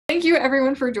thank you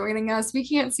everyone for joining us. We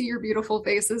can't see your beautiful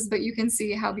faces, but you can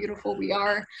see how beautiful we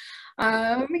are.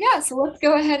 Yeah, so let's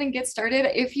go ahead and get started.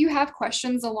 If you have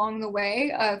questions along the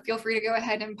way, feel free to go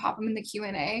ahead and pop them in the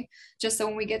Q&A, just so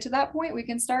when we get to that point, we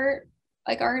can start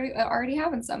like already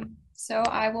having some. So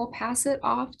I will pass it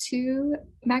off to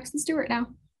Max and Stuart now.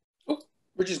 Oh,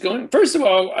 we're just going. First of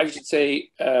all, I should say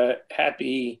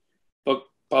happy book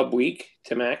pub week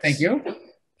to Max. Thank you.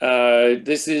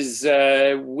 This is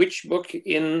which book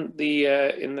in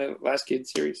the Last Kid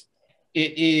series?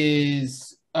 It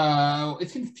is.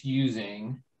 It's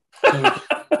confusing. So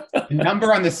the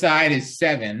number on the side is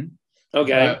 7.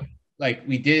 Okay. Like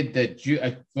we did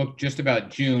a book just about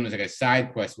June. It was like a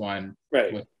side quest one,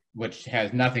 right? Which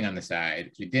has nothing on the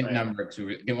side. We didn't number it because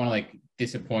we didn't want to like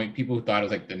disappoint people who thought it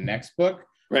was like the next book.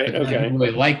 Right. But okay. people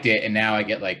really liked it, and now I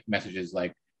get like messages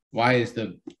like, "Why is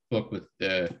the book with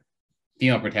the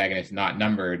female protagonist not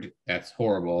numbered? That's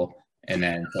horrible." And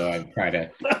then so I try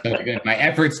to my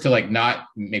efforts to like not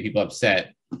make people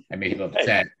upset. I made people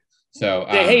upset. So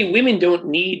hey, women don't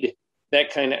need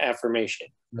that kind of affirmation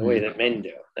the way that men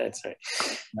do. That's right.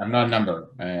 I'm not a number.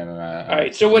 I am, all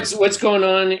right. So what's going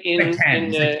on in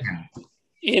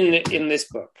this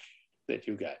book that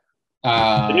you got?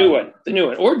 The new one,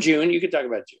 or June. You could talk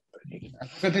about June.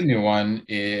 For the new one,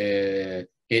 it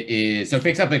is so it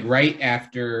picks up like right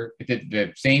after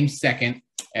the same second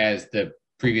as the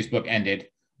previous book ended,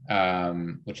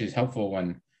 which is helpful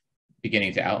when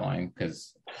beginning to outline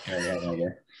because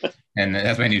and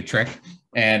that's my new trick.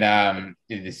 And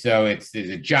so it's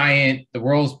a giant. The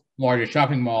world's largest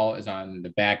shopping mall is on the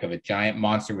back of a giant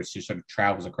monster, which just sort of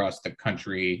travels across the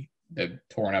country, the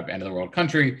torn up end of the world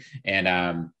country, and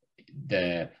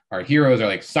our heroes are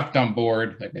like sucked on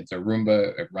board, like it's a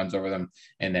Roomba, it runs over them,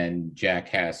 and then Jack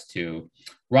has to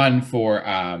run for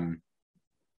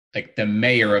like the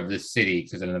mayor of the city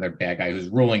because there's another bad guy who's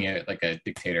ruling it like a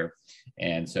dictator,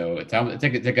 and so it's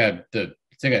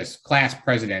like a class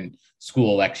president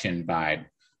school election vibe.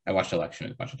 I watched Election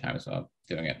a bunch of times while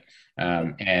doing it,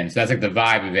 and so that's like the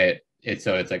vibe of it. It's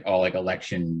like all like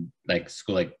election like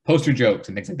school like poster jokes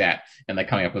and things like that, and like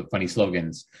coming up with funny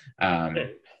slogans.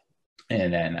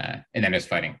 And then there's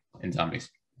fighting and zombies.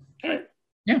 All right.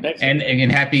 Yeah.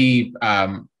 And happy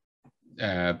pub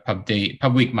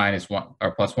week -1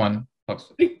 or +1. I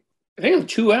think I'm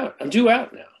 2 out. I'm 2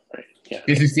 out now. Right. Yeah.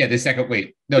 This is the second.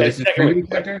 Wait, no, this is 3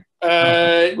 weeks after.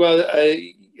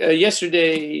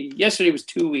 Yesterday was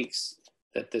 2 weeks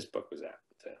that this book was out.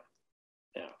 So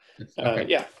yeah. Okay.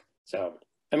 Yeah. So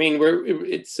I mean,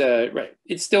 it's right.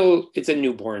 It's a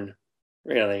newborn.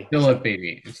 Really, still a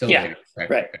baby. It's still a baby.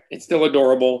 Right. It's still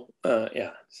adorable.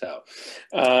 Yeah. So,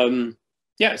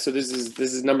 yeah. So this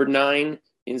is number 9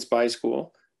 in Spy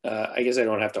School. I guess I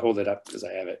don't have to hold it up because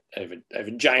I have it. I have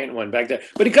a giant one back there,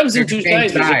 but it comes in 2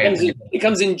 sizes. It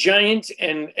comes in giant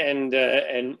and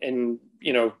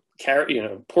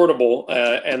portable,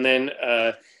 and then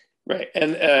right.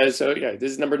 And so yeah,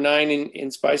 this is number 9 in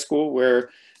Spy School,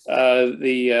 where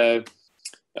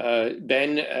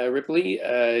Ben Ripley,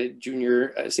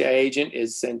 junior CIA agent,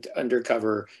 is sent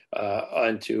undercover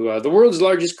onto the world's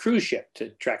largest cruise ship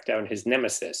to track down his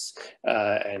nemesis,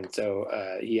 and so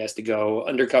he has to go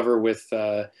undercover with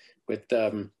a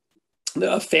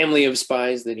family of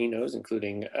spies that he knows,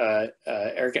 including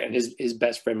Erica, and his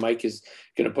best friend Mike is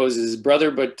going to pose as his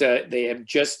brother, but they have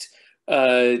just.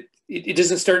 It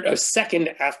doesn't start a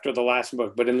second after the last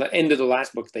book, but in the end of the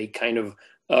last book, they kind of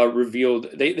revealed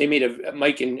they made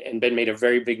Mike and Ben made a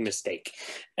very big mistake,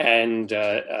 and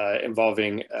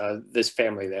involving this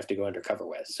family they have to go undercover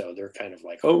with. So they're kind of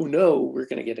like, oh no, we're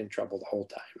going to get in trouble the whole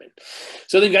time, and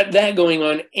so they've got that going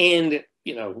on, and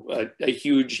a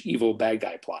huge evil bad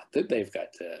guy plot that they've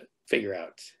got to figure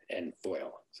out and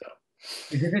foil. So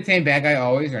is it the same bad guy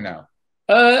always or no?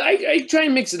 I try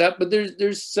and mix it up, but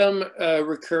there's some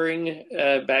recurring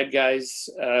bad guys.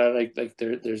 Like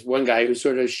there's one guy who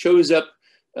sort of shows up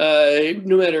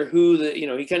no matter who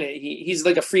he's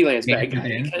like a freelance bad guy.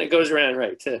 He kind of goes around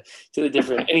to the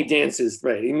different and he dances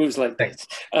right. He moves like this.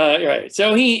 Right.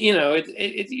 So he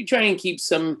you try and keep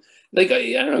some like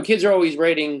I don't know. Kids are always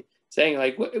writing saying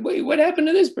like what happened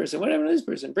to this person? What happened to this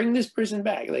person? Bring this person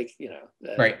back. Like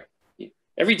right.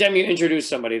 Every time you introduce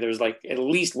somebody, there's like at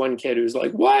least one kid who's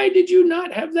like, why did you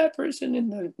not have that person in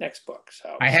the next book?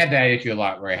 So I had that issue a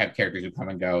lot where I have characters who come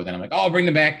and go. Then I'm like, oh, I'll bring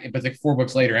them back. But it's like 4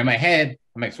 books later in my head,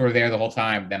 I'm like sort of there the whole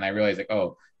time. Then I realized like,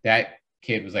 oh, that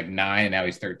kid was like 9 and now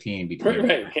he's 13.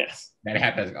 Right. Yes. That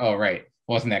happened. Like, oh, right.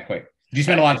 Wasn't that quick? Did you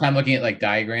spend a lot of time looking at like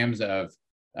diagrams of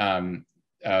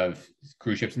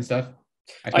cruise ships and stuff?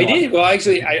 I did. Well,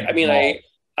 actually,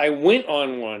 I went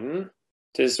on one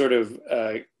to sort of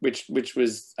which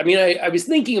was, I mean, I was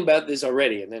thinking about this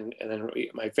already, and then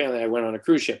my family and I went on a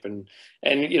cruise ship, and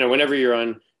you know, whenever you're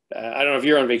on, I don't know if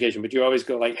you're on vacation, but you always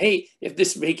go like, hey, if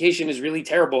this vacation is really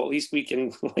terrible, at least we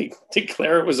can like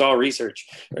declare it was all research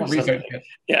or something.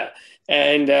 Yeah.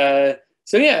 And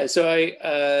we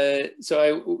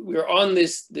were on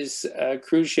this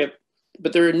cruise ship,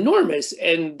 but they're enormous,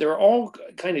 and they're all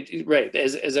kind of right.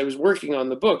 As I was working on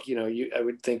the book, you know, I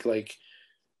would think like,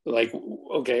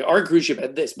 okay, our cruise ship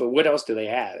had this, but what else do they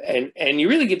have? And you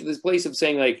really get to this place of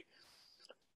saying like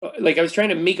I was trying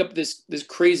to make up this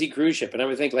crazy cruise ship, and I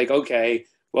would think like, okay,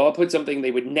 well, I'll put something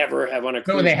they would never have on a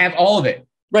cruise. No, they have all of it.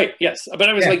 Right. Yes. But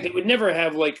I was like, they would never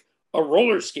have like a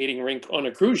roller skating rink on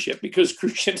a cruise ship, because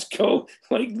cruise ships go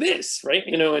like this, right?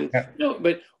 You know, and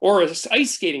or a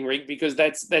ice skating rink, because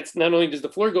that's not only does the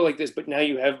floor go like this, but now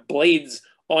you have blades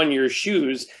on your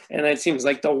shoes, and that seems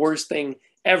like the worst thing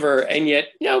ever. And yet,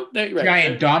 no, right.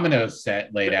 Giant dominoes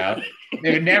set laid out.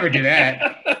 They would never do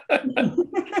that.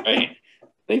 Right.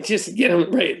 They just get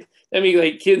them right. I mean,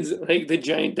 like kids, like the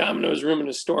giant dominoes room in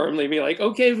a storm, they'd be like,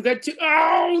 okay, we've got two.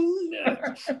 Oh, no.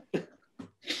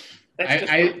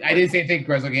 I did the same thing.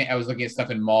 I was looking at stuff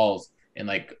in malls, in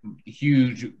like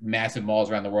huge, massive malls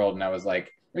around the world, and I was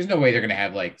like, there's no way they're gonna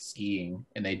have like skiing,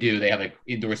 and they do. They have like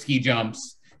indoor ski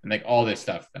jumps and like all this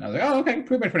stuff. And I was like, oh, okay,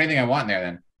 pretty much put anything I want in there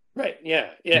then. Right.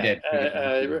 Yeah.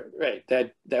 Right.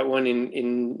 That one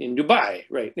in Dubai.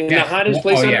 Right. In the hottest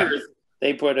place on earth,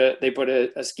 they put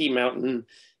a ski mountain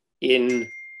in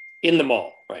the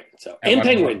mall. Right. So and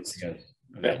penguins.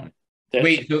 Right.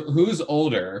 Wait. So who's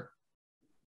older?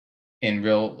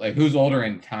 Who's older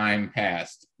in time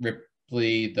past?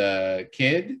 Ripley the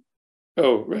kid?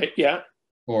 Oh, right, yeah.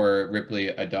 Or Ripley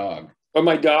a dog? Oh,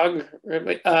 my dog,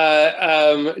 Ripley.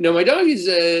 No, my dog is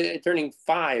turning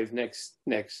 5 next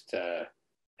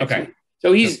okay. week.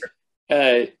 So he's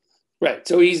right.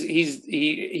 So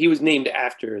he was named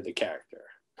after the character.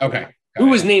 Okay. Who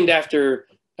was named after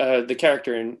the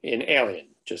character in Alien,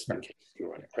 just in case you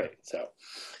want it. Right. So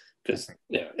because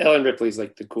Ellen Ripley's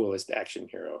like the coolest action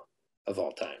hero of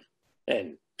all time.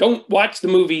 And don't watch the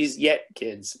movies yet,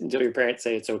 kids, until your parents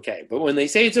say it's okay. But when they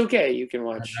say it's okay, you can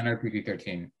watch. I know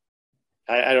PG-13.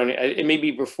 I don't. It may be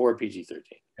before PG-13,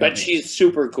 but she's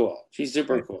super cool. She's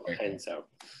super cool, and so.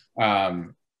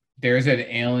 There's an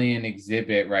alien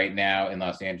exhibit right now in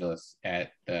Los Angeles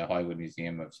at the Hollywood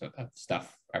Museum of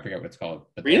Stuff. I forget what it's called.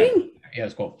 But really? Yeah,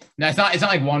 it's cool. No, it's not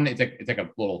like one. It's like a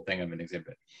little thing of an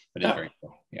exhibit, but it's very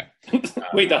cool. Yeah.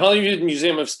 Wait, the Hollywood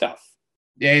Museum of Stuff.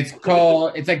 Yeah, it's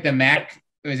called. It's like the Mac.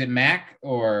 Is it Mac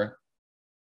or?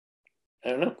 I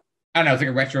don't know. I don't know. It's like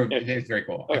a retro. Yeah. It's very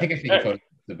cool. Okay. I think I think you photo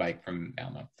the bike from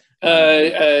Alamo.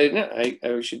 No,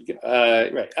 I should.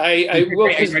 Right. I will.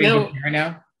 Right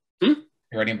now.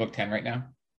 You're reading book 10 right now?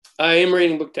 I am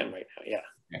reading book 10 right now, yeah.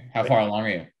 Okay. How far along are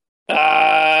you?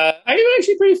 I'm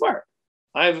actually pretty far.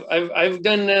 I've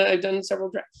done several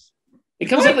drafts. It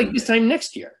comes out like this time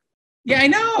next year. Yeah, I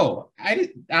know.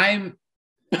 I'm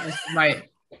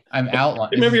outlining.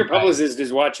 Remember your publicist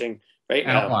is watching right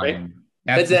now, right?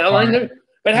 That's the outline.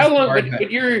 But how long? But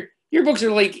your books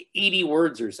are like 80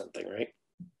 words or something, right?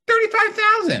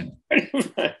 35,000.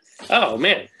 Oh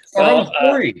man. Or almost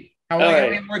 40. How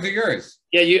many words are yours?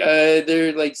 Yeah,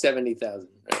 they're like 70,000.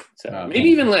 Right? So maybe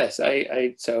even less.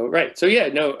 So right. So yeah,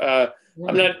 no.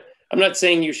 I'm not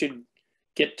saying you should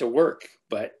get to work,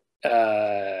 but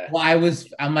well,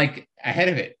 I'm like ahead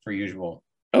of it for usual.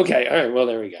 Okay. All right. Well,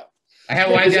 there we go. I have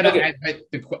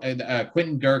the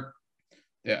Quentin Dirk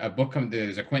book.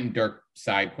 There's a Quentin Dirk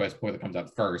side quest book that comes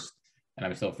out first, and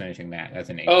I'm still finishing that. That's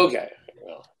an 8. Okay.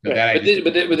 Well, but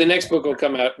the next book will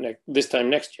come out this time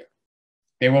next year.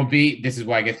 There will be, this is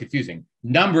why it gets confusing.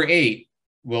 Number 8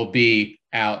 will be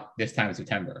out this time in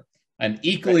September. An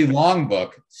equally long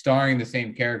book starring the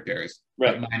same characters,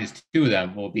 but minus 2 of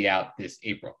them, will be out this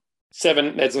April.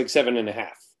 7, that's like 7.5.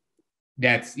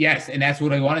 Yes, and that's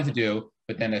what I wanted to do,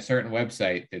 but then a certain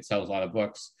website that sells a lot of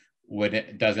books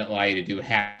doesn't allow you to do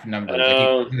half numbers,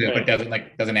 but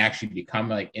doesn't actually become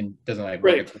doesn't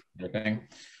work its thing.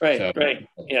 Right, so, right.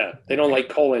 Yeah, they don't like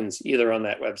colons either on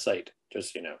that website.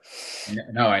 Just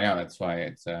No, I know. That's why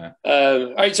it's. All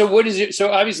right. So what is it? So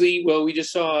obviously, well, we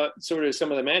just saw sort of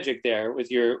some of the magic there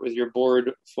with your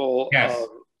board full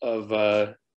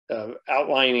of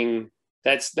outlining.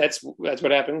 That's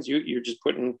what happens. You're just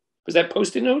putting. Was that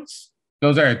Post-it notes?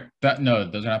 Those are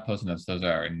not Post-it notes. Those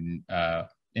are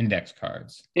index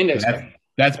cards.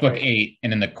 That's book 8,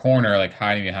 and in the corner, like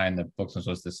hiding behind the books I'm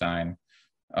supposed to sign,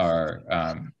 are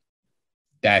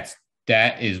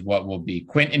that is what will be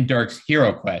Quentin Dirk's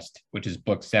Hero Quest, which is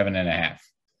book 7.5.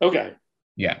 Okay.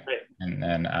 Yeah. Right. And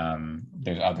then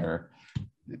there's other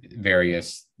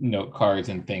various note cards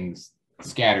and things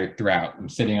scattered throughout. I'm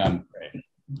sitting on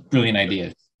brilliant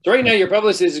ideas. So right now your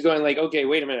publicist is going like, okay,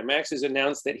 wait a minute. Max has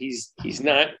announced that he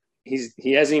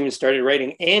hasn't even started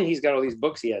writing, and he's got all these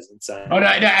books he hasn't signed. Oh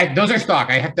no, those are stock.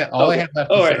 I have to. All I have left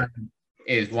to sign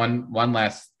is one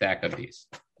last stack of these.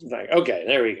 Like, okay,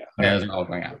 there we go. Those are all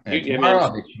going out. Tomorrow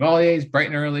I'll be Chevaliers bright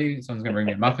and early. Someone's gonna bring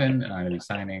me a muffin, and I'm gonna be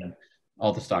signing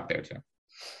all the stock there too.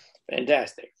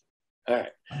 Fantastic. All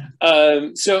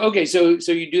right. So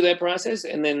you do that process,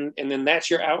 and then that's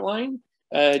your outline.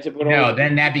 To put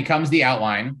then that becomes the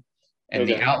outline, and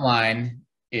the outline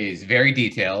is very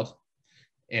detailed,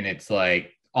 and it's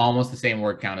like almost the same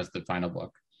word count as the final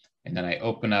book. And then I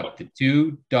open up the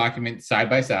two documents side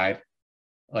by side,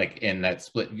 like in that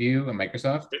split view in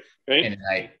Microsoft, and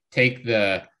I take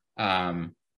the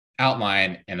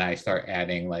outline and I start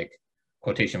adding like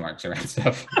quotation marks around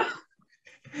stuff.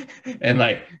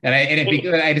 I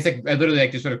literally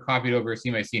just sort of copied over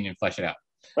scene by scene and flesh it out.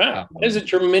 Wow, it's a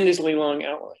tremendously long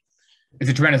outline. It's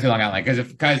a tremendously long outline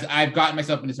because I've gotten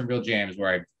myself into some real jams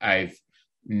where I've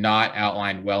not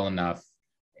outlined well enough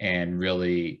and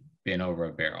really been over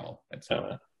a barrel. That's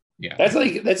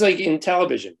like in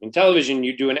television. In television,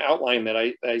 you do an outline that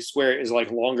I swear is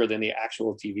like longer than the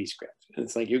actual TV script. And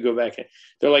it's like you go back and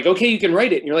they're like, okay, you can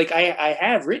write it. And you're like, I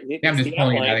have written it. Yeah, I'm just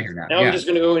pulling it out of here now. Now I'm just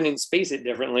going to go in and space it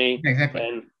differently.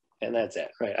 Exactly. And that's it.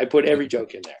 Right. I put every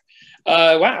joke in there.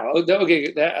 Wow.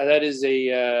 Okay. That is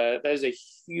a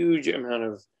huge amount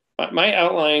of my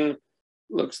outline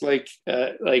looks like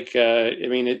I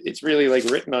mean, it's really like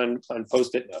written on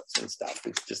Post-it notes and stuff.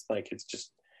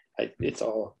 It's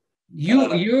all.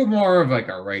 You're more of like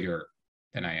a writer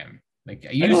than I am. Like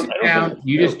you sit down,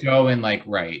 you just go and like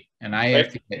write, and I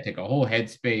have to take a whole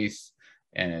headspace,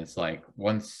 and it's like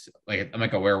once like I'm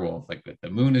like a werewolf. Like the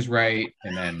moon is right,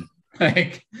 and then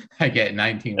like I get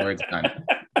 19 words done.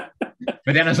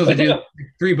 But then I'm supposed to do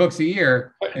 3 books a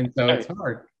year, and so it's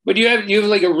hard. But you have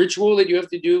like a ritual that you have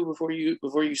to do before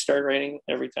you start writing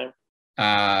every time.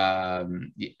 Like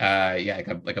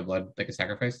a blood, like a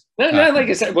sacrifice. Not like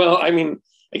I said. Well, I mean,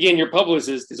 again, your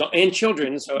publicist is and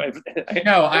children. So I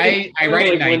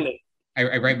write at night.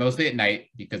 I write mostly at night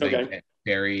because I get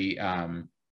very I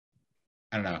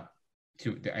don't know.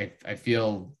 I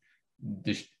feel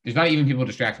there's not even people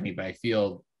distracting me, but I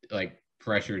feel like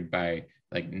pressured by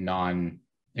like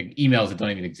emails that don't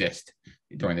even exist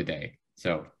during the day.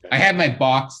 So I have my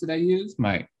box that I use,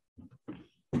 my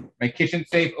kitchen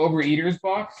safe overeaters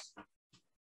box.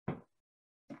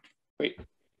 Wait,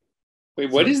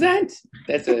 what is that?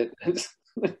 That's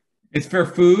It's for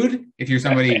food. If you're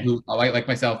somebody who like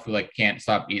myself who like can't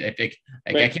stop eating,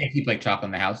 I can't keep like chocolate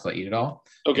in the house, so I eat it all.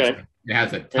 Okay. It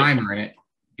has a timer in it.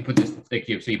 You put this thick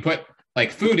cube, so you put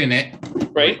like food in it.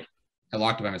 Right. I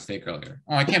locked it by mistake earlier.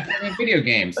 Oh, I can't play any video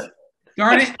games.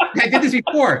 Darn it! I did this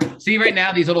before. See, right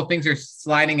now these little things are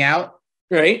sliding out.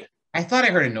 Right. I thought I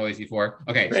heard a noise before.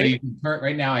 Okay, so you can turn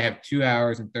right now. I have 2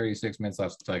 hours and 36 minutes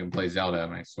left until I can play Zelda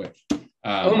on my Switch.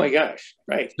 Oh my gosh!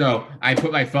 Right. So I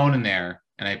put my phone in there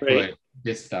and I put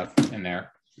this stuff in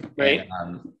there. Right.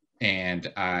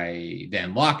 And I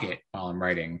then lock it while I'm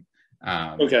writing.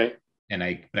 Okay. And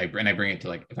I bring it to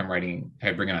like if I'm writing,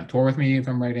 I bring it on tour with me if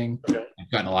I'm writing. Okay. I've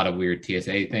gotten a lot of weird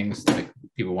TSA things, like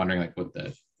people wondering like what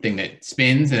the thing that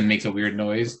spins and makes a weird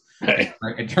noise.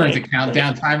 It turns a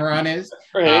countdown timer on is.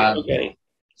 Right. Okay.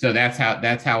 So that's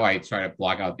how I try to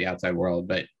block out the outside world.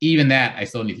 But even that, I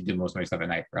still need to do most of my stuff at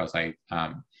night, or else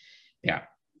yeah.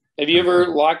 Have you ever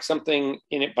locked something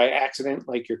in it by accident,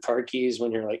 like your car keys,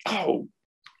 when you're like, oh,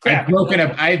 crap.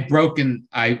 I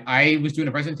was doing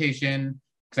a presentation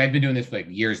because I've been doing this for like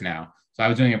years now. So I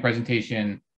was doing a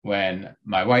presentation when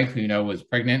my wife, who was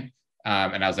pregnant,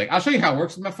 and I was like, I'll show you how it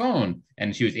works with my phone.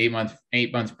 And she was 8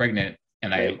 months pregnant,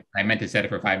 and I meant to set it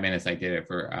for 5 minutes. I did it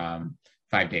for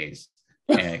 5 days.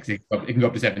 And it can go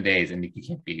up to 7 days, and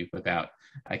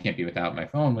I can't be without my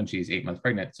phone when she's 8 months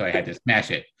pregnant. So I had to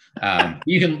smash it.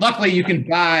 Luckily you can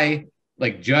buy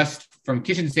like just from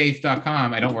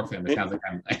kitchensafe.com. I don't work for them. It sounds like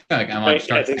I'm on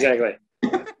Shark Tank. Exactly.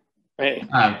 Right.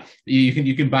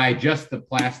 You can buy just the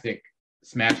plastic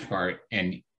smash part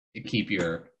and keep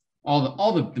your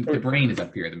all the brain is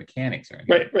up here. The mechanics are in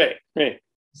here. Right.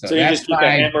 So you just keep a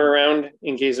hammer around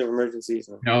in case of emergencies.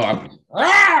 No,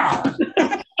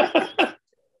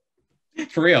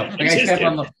 for real. Like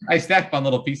I step on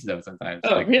little pieces of it sometimes.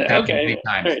 Oh, yeah. Okay.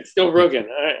 All right. Still broken.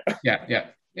 All right.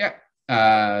 Yeah.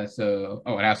 And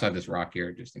I also have this rock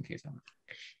here just in case.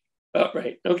 Oh,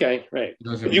 right. Okay. Right.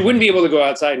 But you wouldn't be able to go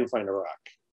outside and find a rock.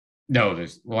 No,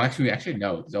 actually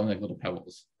no. There's only like little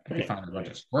pebbles. I could find a bunch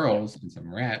of squirrels and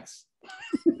some rats.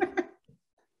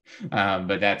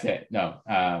 But that's it. No.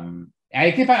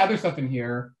 I can find other stuff in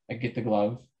here. I get the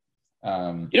glove. You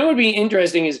know what would be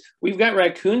interesting is we've got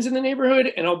raccoons in the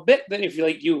neighborhood, and I'll bet that if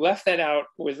you left that out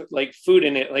with like food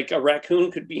in it, like a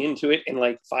raccoon could be into it in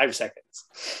like 5 seconds.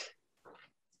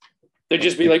 They'd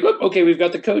just be like, "Whoop, okay, we've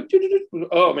got the code."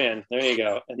 Oh man, there you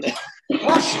go. And then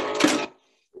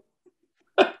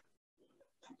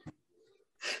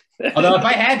although if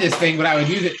I had this thing, but I would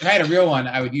use it. If I had a real one,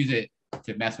 I would use it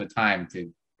to mess with time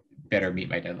to better meet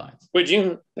my deadlines. Would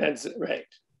you? That's right.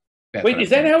 That's Wait, is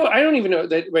that how? I don't even know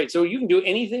that. Right. So you can do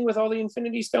anything with all the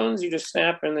infinity stones. You just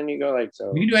snap and then you go like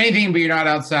so. You can do anything, but you're not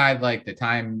outside like the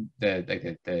time,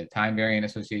 the time variant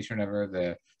association, or whatever.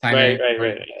 The time. Right.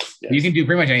 Yes. You can do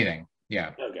pretty much anything.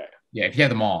 Yeah. Okay. Yeah, if you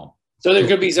have them all. So there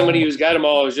could be somebody who's got them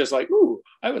all who's just like, ooh,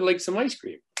 I would like some ice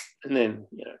cream, and then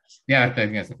Yeah, I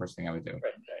think that's the first thing I would do.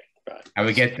 Right. I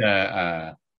would get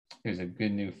the. There's a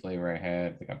good new flavor I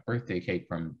had, like a birthday cake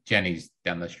from Jenny's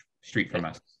down the street from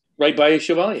us. Right by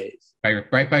Chevalier's.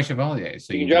 Right by Chevalier's.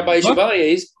 So you can drop by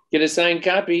Chevalier's, get a signed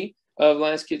copy of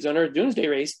Last Kids on Earth Doomsday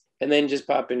Race, and then just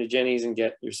pop into Jenny's and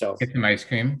get some ice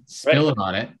cream, spill it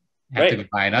on it, have to go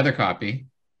buy another copy.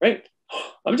 Right.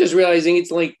 I'm just realizing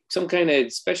it's like some kind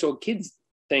of special kids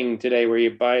thing today where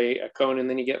you buy a cone and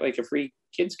then you get like a free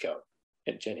kids cone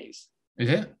at Jenny's. Is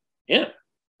it? Yeah.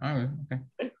 Oh, okay.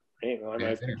 Right.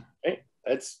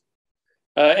 That's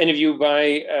and if you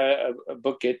buy a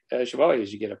book at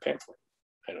Chevalier's, you get a pamphlet.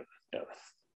 I don't know.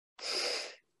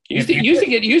 You used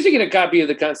to get a copy of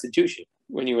the Constitution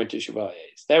when you went to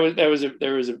Chevalier's. There was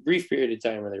a brief period of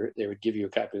time where they would give you a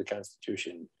copy of the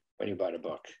Constitution when you bought a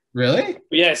book. Really?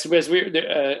 Yes,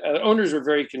 owners were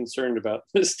very concerned about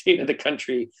the state of the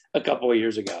country a couple of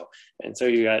years ago, and so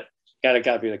you got a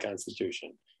copy of the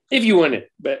Constitution if you wanted.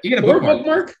 But you get a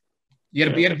bookmark. You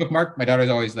had a bookmark. My daughter's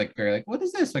always like very like, what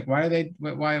is this? Like, why are they?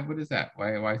 Why? What is that?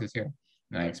 Why is this here?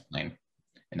 And I explain,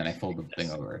 and then I fold the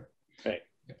thing over. Right.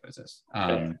 What is this?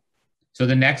 So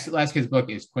the next Last Kids book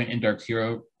is Quentin Dark's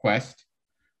Hero Quest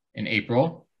in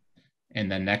April,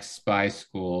 and the next Spy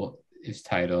School is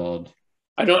titled.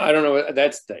 I don't know.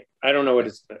 That's the thing. I don't know what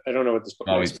this book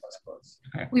is.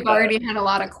 Okay. We've already had a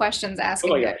lot of questions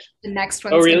asking. Oh the next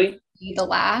one. Oh really? Be the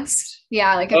last.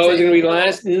 Yeah. Like. It's going to be the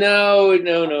last? No.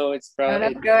 It's probably. No,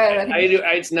 that's good.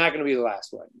 It's not going to be the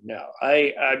last one. No.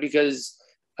 Because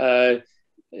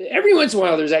every once in a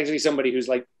while there's actually somebody who's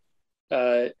like.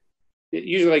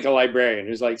 Usually like a librarian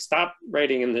who's like, stop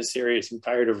writing in this series. I'm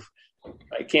tired of.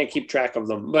 I can't keep track of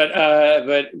them. But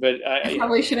I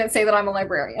probably shouldn't say that I'm a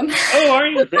librarian. Oh, are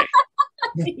you?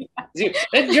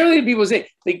 That's generally people say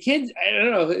the kids. I don't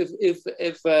know if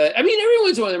I mean every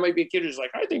once in a while there might be a kid who's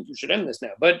like, I think you should end this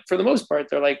now. But for the most part,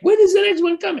 they're like, when is the next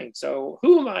one coming? So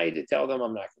who am I to tell them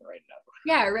I'm not going to write another one?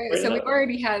 Yeah, right. So we've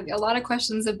already had a lot of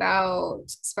questions about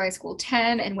Spy School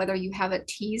 10 and whether you have a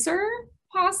teaser.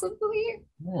 Possibly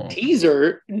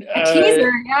teaser,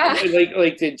 yeah.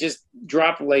 Like to just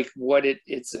drop like what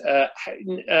it's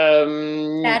setting.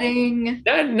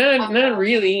 Not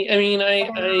really. I mean,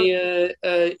 I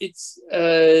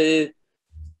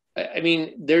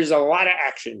mean, there's a lot of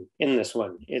action in this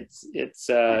one. It's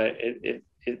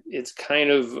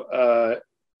kind of I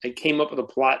came up with a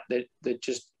plot that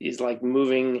just is like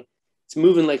moving. It's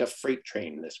moving like a freight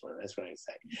train. This one, that's what I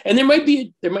say. And there might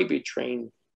be a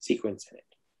train sequence in it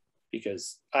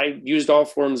because I used all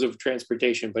forms of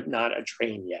transportation, but not a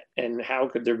train yet. And how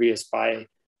could there be a spy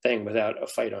thing without a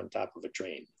fight on top of a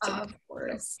train? Of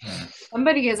course.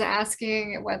 Somebody is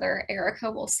asking whether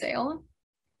Erica will sail.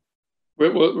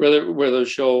 Whether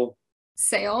she'll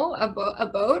sail a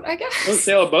boat, I guess. Oh,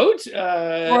 sail a boat?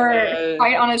 Or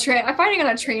fight on a train. Fighting on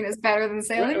a train is better than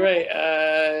sailing. Right.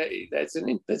 That's a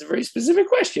very specific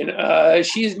question.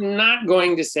 She's not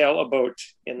going to sail a boat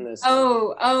in this.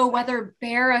 Oh, whether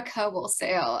Berica will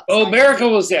sail. Oh, Berica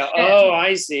will sail. Oh,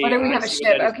 I see. Whether we have a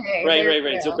ship. Okay.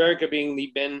 Right. So Berica being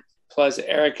the Ben plus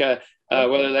Erica,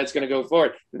 whether that's going to go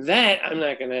forward. That I'm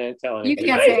not going to tell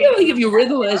anybody. I feel like if you read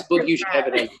the last book, you should have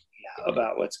an idea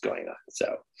about what's going on.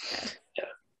 So,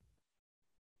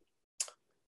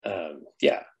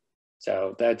 yeah.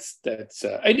 So that's.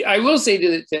 I will say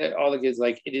to all the kids,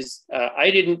 like it is.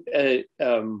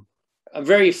 I'm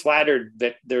very flattered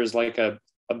that there's like a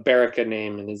Berica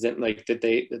name, and isn't like that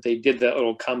they did that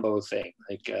little combo thing,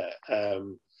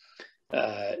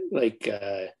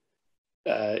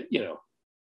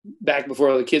 back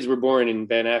before all the kids were born, and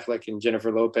Ben Affleck and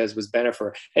Jennifer Lopez was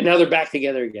Bennifer, and now they're back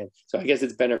together again. So I guess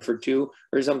it's Bennifer 2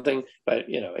 or something. But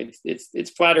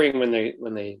it's flattering when they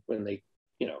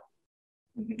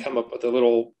come up with a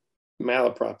little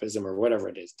malapropism or whatever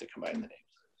it is to combine the names.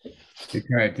 I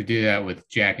tried to do that with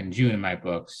Jack and June in my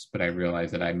books, but I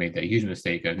realized that I made that huge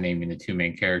mistake of naming the two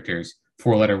main characters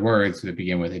four-letter words that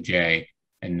begin with a J,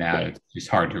 and now it's just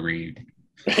hard to read.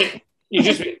 You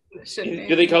just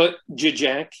do they call it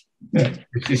Jack?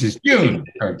 This is June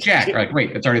or Jack. Or like,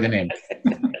 wait, that's already the name.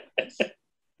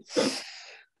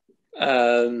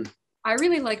 I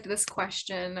really liked this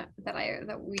question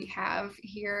that we have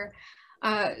here.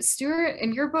 Stuart,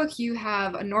 in your book, you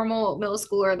have a normal middle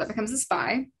schooler that becomes a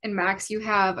spy, and Max, you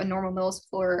have a normal middle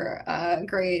schooler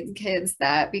grade kids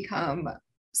that become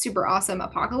super awesome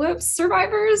apocalypse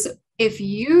survivors. If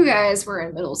you guys were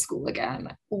in middle school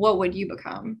again, what would you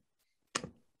become?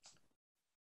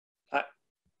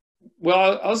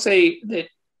 Well, I'll say that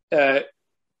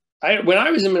when I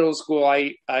was in middle school,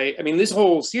 I mean, this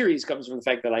whole series comes from the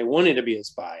fact that I wanted to be a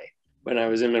spy when I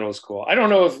was in middle school. I don't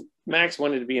know if Max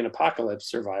wanted to be an apocalypse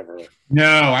survivor. No,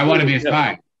 I want to be a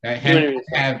spy.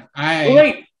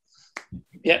 Right.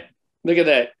 Yeah. Look at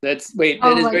that. That is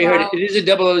very hard. It is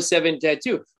a 007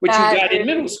 tattoo, which you got in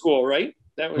middle school, right?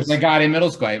 That was what I got in middle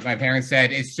school. My parents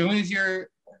said, as soon as you're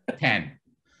 10,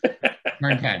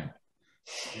 turn 10.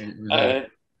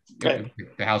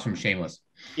 The house from Shameless.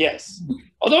 Yes.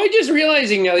 Although I just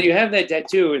realizing now that you have that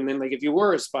tattoo, and then like if you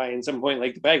were a spy at some point,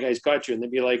 like the bad guys caught you, and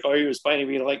they'd be like, "Oh, are you a spy?" And you'd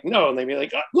be like, "No," and they'd be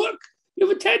like, oh, "Look, you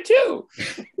have a tattoo.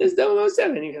 It's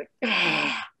 007." And you're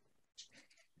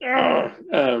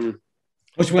like,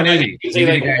 which one is he? Say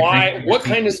like, why? What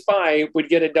kind of spy would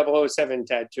get a 007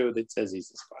 tattoo that says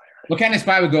he's a spy? Right? What kind of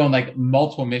spy would go on like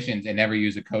multiple missions and never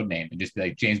use a code name and just be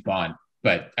like James Bond?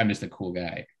 But I'm just a cool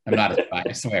guy. I'm not a spy.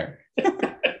 I swear.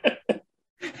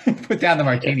 Put down the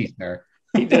martini, sir.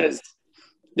 He does.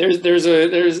 There's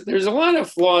a lot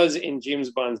of flaws in James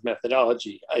Bond's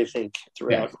methodology, I think,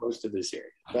 throughout most of the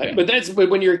series. But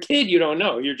when you're a kid, you don't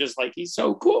know. You're just like, he's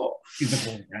so cool. He's the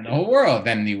coolest guy in the whole world.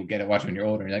 Then you get to watch when you're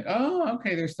older, and you're like, oh,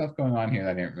 okay, there's stuff going on here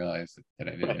that I didn't realize that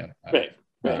I didn't know.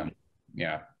 Right.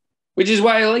 Yeah. Which is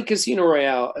why I like Casino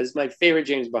Royale as my favorite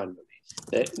James Bond movie.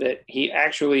 That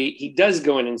he does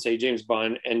go in and say James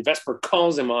Bond, and Vesper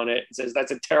calls him on it and says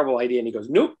that's a terrible idea, and he goes,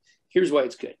 nope, here's why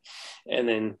it's good, and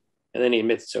then he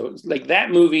admits. So like that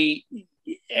movie,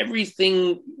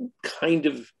 everything kind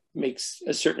of makes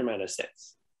a certain amount of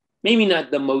sense. Maybe not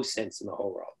the most sense in the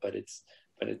whole world, but it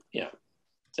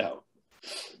so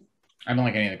I don't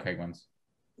like any of the Craig ones.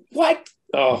 What?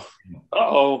 Oh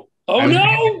no!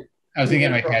 I was gonna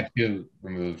get my tattoo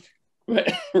removed.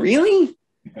 Really?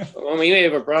 Well, we may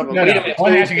have a problem. No, wait a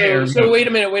minute. So wait a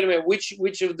minute.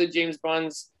 Which of the James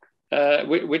Bonds?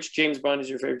 Which James Bond is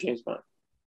your favorite James Bond?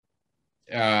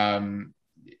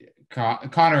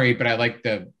 Connery, but I like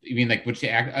the. You mean like which the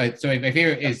act? So my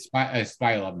favorite is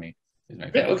Spy Love Me. Is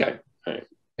my favorite. Okay, all right.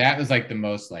 That was like the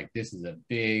most like this is a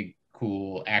big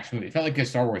cool action movie. It felt like a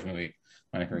Star Wars movie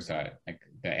when I first saw it. Like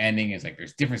the ending is like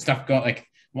there's different stuff going. Like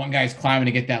one guy's climbing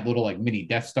to get that little like mini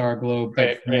Death Star globe.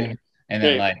 Right. And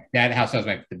then like that house was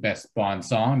like the best Bond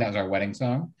song. That was our wedding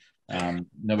song.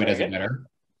 Nobody does it better.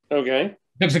 Okay. It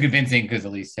took so convincing because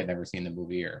Elise had never seen the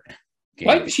movie or.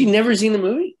 What? She never seen the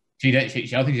movie? She don't think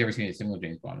she's ever seen a single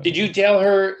James Bond movie. Did you tell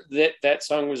her that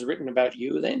song was written about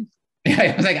you then?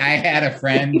 I was like, I had a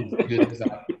friend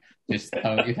just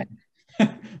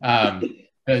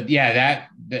but yeah,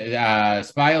 that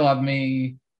Spy Love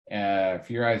Me, For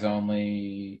Your Eyes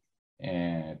Only,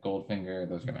 and Goldfinger.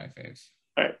 Those are my faves.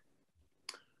 All right.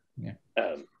 Yeah.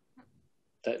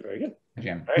 That's very good.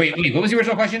 Right. Wait, what was the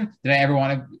original question? Did I ever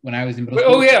want to when I was in middle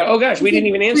school? Oh yeah. Oh gosh, we didn't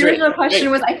even answer it. The original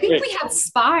question was, I think we had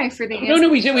spy for the answer. No,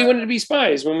 we did. We wanted to be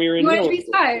spies when we were in middle school.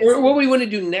 Spies. Or what we want to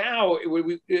do now?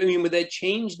 Would that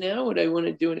change now? Would I want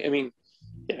to do it?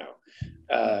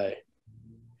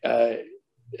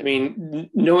 I mean,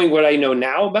 knowing what I know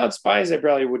now about spies, I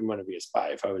probably wouldn't want to be a spy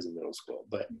if I was in middle school.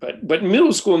 But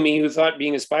middle school me, who thought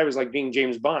being a spy was like being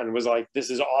James Bond, was like, this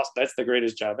is awesome. That's the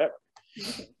greatest job ever.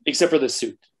 Except for the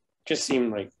suit. Just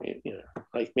seemed like,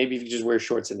 like maybe if you just wear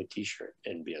shorts and a t-shirt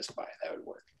and be a spy, that would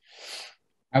work.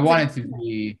 I wanted to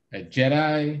be a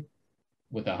Jedi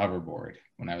with a hoverboard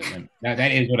when I was in.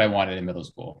 That is what I wanted in middle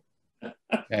school.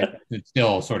 That's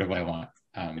still sort of what I want.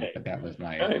 But that was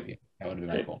my idea. That would have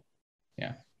been my goal.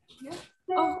 Yeah.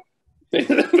 Oh.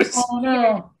 Oh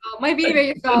no. My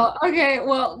baby fell. Okay,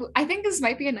 well, I think this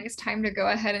might be a nice time to go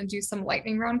ahead and do some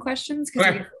lightning round questions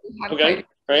because we have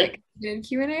quite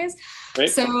Q&As. Right.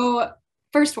 So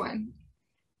first one,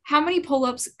 how many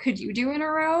pull-ups could you do in a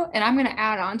row? And I'm going to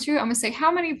add on to it. I'm going to say, how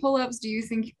many pull-ups do you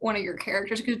think one of your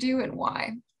characters could do and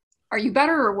why? Are you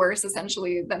better or worse,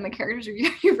 essentially, than the characters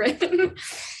you've written?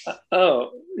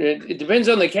 Oh, it depends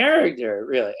on the character,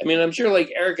 really. I mean, I'm sure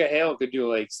like Erica Hale could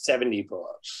do like 70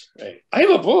 pull-ups. Right? I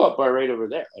have a pull-up bar right over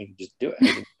there. I can just do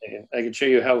it. I can show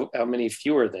you how many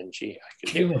fewer than I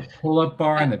could do. You have a pull-up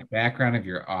bar in the background of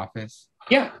your office?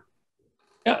 Yeah.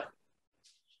 Yeah.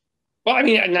 Well, I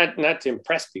mean, not to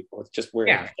impress people. It's just where.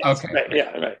 Yeah. Okay. Right.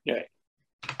 Yeah. Right.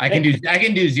 I can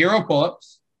do 0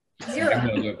 pull-ups.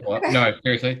 0. No,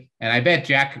 seriously. And I bet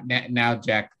Jack.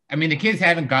 I mean, the kids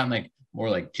haven't gotten like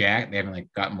more like Jack. They haven't like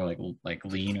gotten more like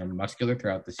lean or muscular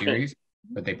throughout the series,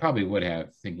 but they probably would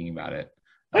have, thinking about it.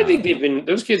 I think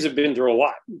those kids have been through a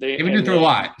lot. They've been through a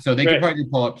lot, so they could probably do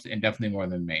pull-ups and definitely more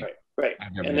than me. Right.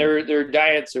 And their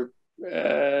diets are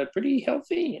pretty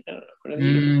healthy. I don't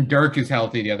know. Dirk is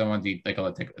healthy. The other ones eat like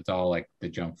it's all like the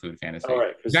junk food fantasy. All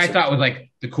right. Which I thought was like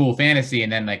the cool fantasy,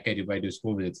 and then like I do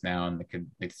school visits now, and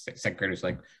the second graders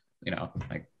like,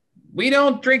 like, we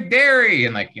don't drink dairy,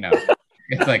 and like,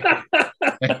 it's like,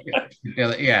 they're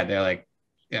like,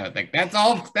 like that's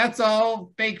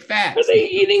all fake fat. Are they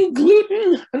eating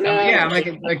gluten? No. I'm like,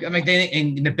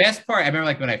 and the best part, I remember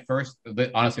like when I first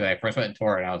went and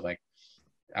tour, and I was like,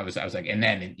 and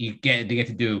then they get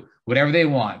to do whatever they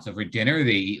want. So for dinner,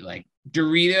 they eat like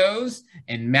Doritos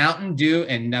and Mountain Dew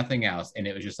and nothing else. And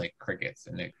it was just like crickets.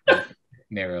 And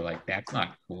they were like, that's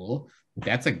not cool.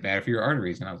 That's like bad for your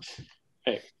arteries. And I was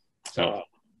hey. So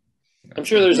I'm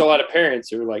sure there's a lot of parents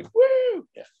who are like, woo!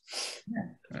 Yeah,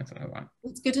 that's what I want.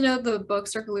 It's good to know the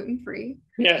books are gluten-free.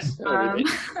 Yes.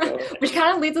 Which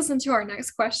kind of leads us into our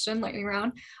next question, lightning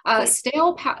round.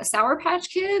 Stale Sour Patch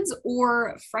Kids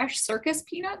or fresh circus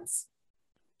peanuts?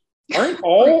 Aren't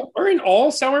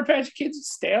all Sour Patch Kids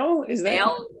stale? Is that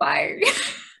stale? Fire.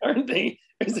 Aren't they?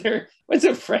 What's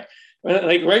a fresh?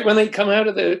 Like right when they come out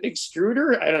of the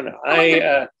extruder? I don't know.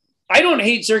 I don't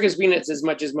hate circus peanuts as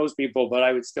much as most people, but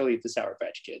I would still eat the Sour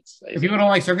Patch Kids. People don't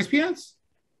like circus peanuts?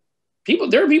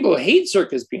 There are people who hate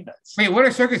circus peanuts. Wait, what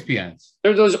are circus peanuts?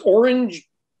 They're those orange.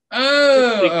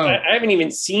 I haven't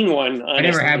even seen one. Honestly. I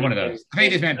never had one of those. I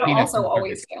just meant peanuts. Also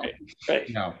always stale. Right.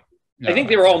 No, I think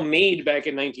they were all made back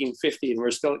in 1950, and we're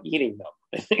still eating them.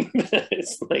 I think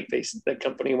it's like the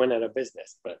company went out of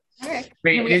business. But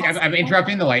wait, I'm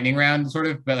interrupting the lightning round, sort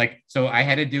of. But like, so I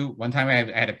had to do one time. I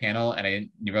had a panel, and I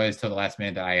didn't realize till the last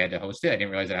minute that I had to host it. I didn't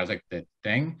realize that I was like the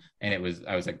thing, and I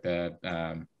was like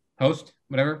the host,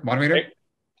 whatever, moderator.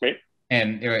 Right.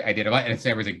 And I did a lot, and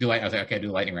everybody was like, "Do light." I was like, "Okay, do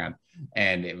the lightning round,"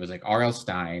 and it was like R.L.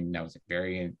 Stein. And I was like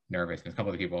very nervous because a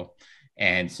couple of people.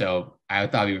 And so I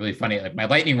thought it'd be really funny. Like my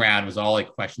lightning round was all like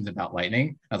questions about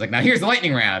lightning. I was like, now here's the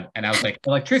lightning round. And I was like,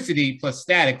 electricity plus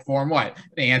static form what?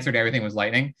 The answer to everything was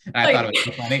lightning. And I thought it was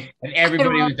so funny. And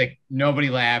everybody was like, nobody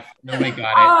laughed. Nobody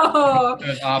got it. Oh, it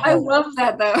was awful. I love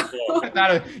that though.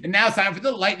 And now it's time for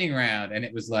the lightning round. And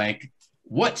it was like,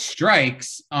 what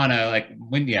strikes on a like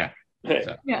wind? Yeah.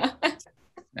 So, yeah.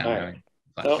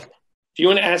 Well, if you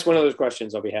want to ask one of those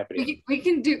questions, I'll be happy to.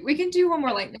 We can do one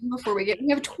more lightning before we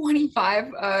have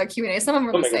 25 Q&A. Some of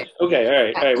them are the same. Okay,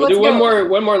 all right. We'll do one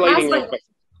more lightning round question.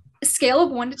 Scale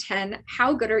of 1 to 10,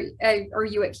 how good are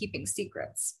you at keeping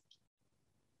secrets?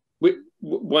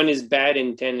 1 is bad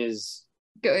and 10 is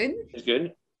good. Is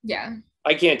good? Yeah.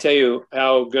 I can't tell you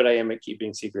how good I am at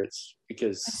keeping secrets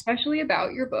because especially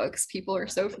about your books, people are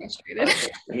so frustrated.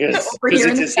 Because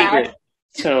it's a secret.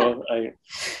 So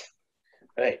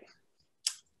right.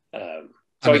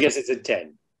 So I guess it's a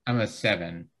 10. I'm a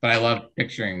 7, but I love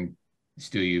picturing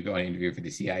Stu, you go on an interview for the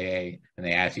CIA and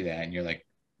they ask you that and you're like,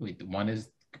 wait, the 1 is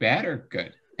bad or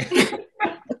good?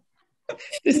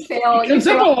 It comes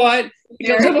up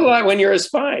a lot when you're a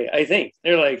spy, I think.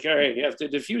 They're like, all right, you have to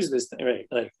defuse this thing, right?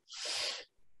 Like,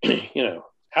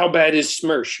 how bad is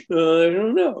Smirsh? I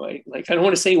don't know. I don't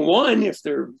want to say 1 if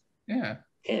they're 10.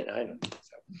 I don't know.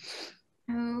 So.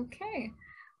 Okay.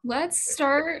 Let's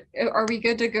start. Are we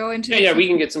good to go into? Yeah, we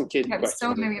can get some kid questions.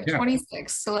 So we have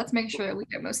 26. So let's make sure that we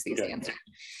get most of these answered.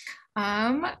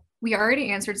 We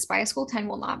already answered Spy School 10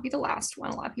 will not be the last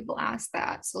one. A lot of people asked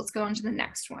that. So let's go on to the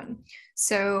next one.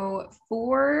 So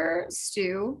for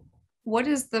Stu, what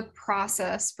is the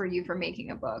process for you for making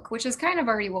a book? Which is kind of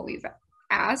already what we've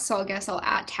asked. So I guess I'll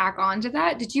tack on to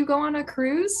that. Did you go on a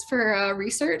cruise for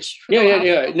research?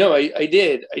 Yeah. No, I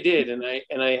did. And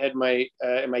I had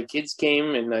my kids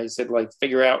came and I said, like,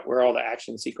 figure out where all the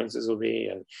action sequences will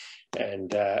be.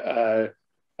 And I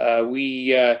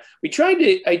tried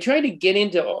to get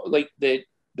into like the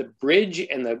bridge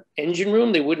and the engine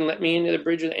room. They wouldn't let me into the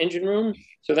bridge or the engine room.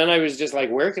 So then I was just like,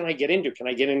 where can I get into? Can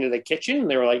I get into the kitchen? And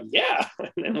they were like, yeah.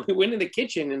 And then we went to the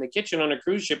kitchen, and the kitchen on a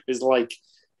cruise ship is like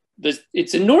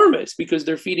it's enormous because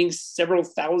they're feeding several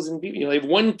thousand people. You know, they have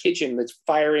one kitchen that's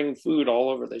firing food all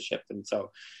over the ship, and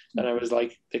I was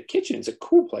like, the kitchen's a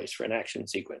cool place for an action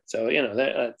sequence. So you know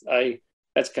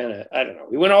that's kind of, I don't know.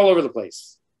 We went all over the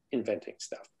place inventing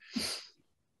stuff.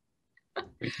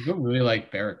 People really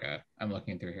like Berica. I'm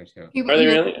looking through here too. Are they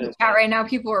really? In the chat right now,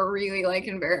 people are really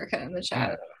liking Berica in the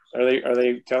chat. Are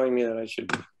they telling me that I should?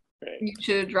 Right. You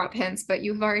should drop hints, but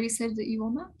you've already said that you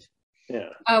will not.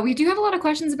 Yeah. We do have a lot of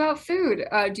questions about food.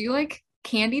 Do you like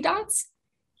candy dots?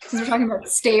 Because we're talking about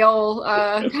stale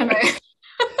kind of.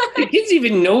 Do kids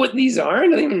even know what these are?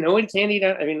 Do they even know what candy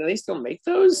dots? I mean, do they still make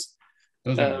those?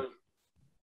 Right.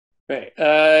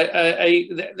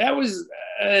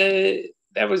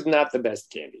 That was not the best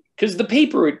candy because the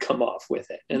paper would come off with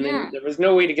it, and then there was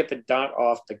no way to get the dot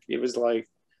off. It was like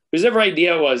whoever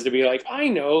idea was to be like, I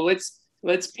know, let's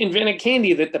invent a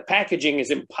candy that the packaging is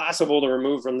impossible to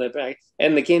remove from the pack,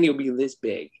 and the candy will be this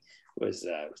big. Was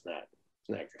not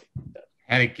great.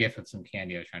 I had a gift of some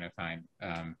candy I was trying to find.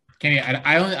 Candy.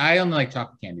 I only like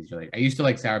chocolate candies. Really, I used to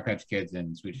like Sour Patch Kids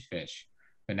and Swedish Fish,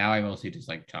 but now I mostly just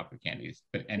like chocolate candies.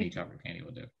 But any chocolate candy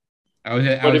will do.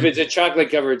 But if it's a chocolate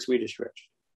covered Swedish Fish?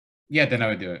 Yeah, then I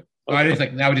would do it.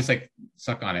 Okay. I would just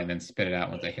suck on it and then spit it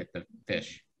out once I hit the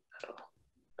fish.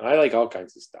 I like all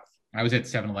kinds of stuff. I was at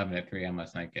 7-Eleven at 3 a.m.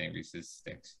 last night getting Reese's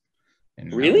sticks.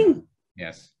 And, really?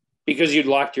 Yes. Because you'd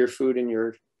locked your food in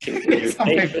your safe.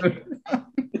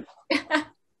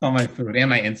 All my food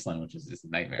and my insulin, which is just a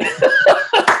nightmare.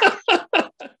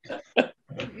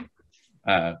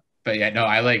 But yeah, no,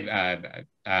 I like. I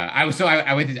was trying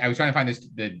to find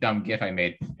the dumb GIF I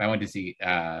made. I went to see.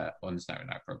 Well, it's not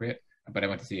appropriate, but I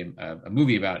went to see a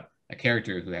movie about a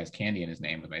character who has candy in his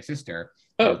name with my sister.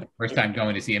 It was the first time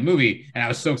going to see a movie, and I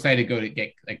was so excited to go to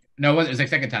get it was like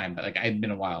second time, but like it had been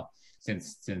a while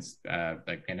since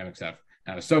like pandemic stuff.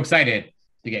 And I was so excited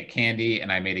to get candy,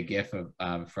 and I made a GIF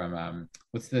of from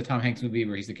what's the Tom Hanks movie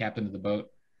where he's the captain of the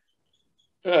boat?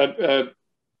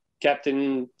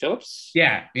 Captain Phillips.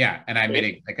 Yeah, and I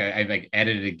made I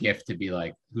edited a GIF to be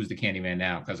like, "Who's the candy man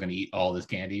now?" Because I was going to eat all this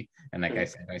candy, and like I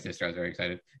said, my sister, I was very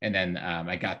excited. And then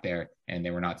I got there, and they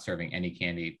were not serving any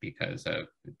candy because of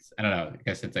I don't know. I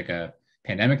guess it's like a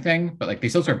pandemic thing, but like they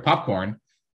still serve popcorn.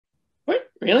 What?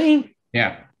 Really?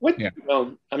 Yeah. What? Yeah.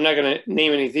 Well, I'm not going to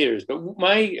name any theaters, but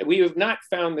we have not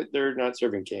found that they're not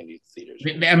serving candy at theaters.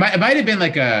 It might have been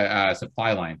like a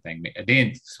supply line thing. They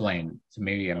didn't explain, so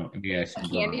maybe I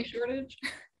candy shortage.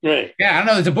 Right. Yeah, I don't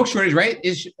know. There's a book shortage, right?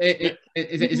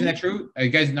 Isn't that true? Are you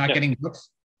guys not getting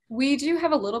books? We do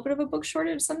have a little bit of a book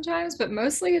shortage sometimes, but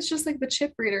mostly it's just like the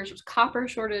chip readers, copper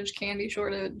shortage, candy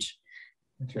shortage.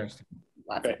 Interesting.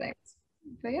 Lots of things.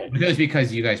 But yeah. It was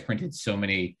because you guys printed so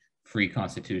many free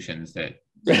constitutions that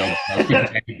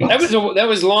that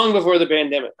was long before the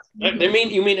pandemic.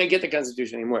 You mean I get the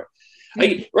Constitution anymore?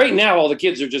 Right now, all the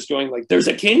kids are just going like, "There's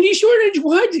a candy shortage."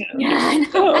 What? Yeah.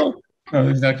 No,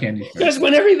 there's no candy shortage. Just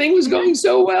when everything was going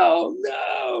so well.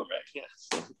 No. Right. Yes.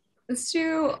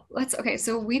 Okay.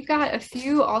 So we've got a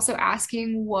few also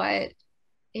asking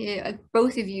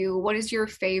both of you, what is your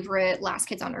favorite Last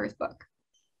Kids on Earth book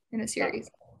in the series?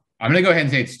 I'm gonna go ahead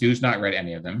and say Stu's not read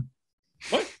any of them.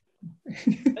 What?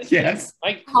 Yes.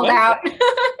 Called out.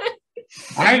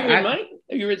 Have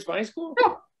you read Spy School?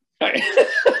 No.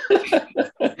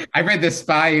 I read The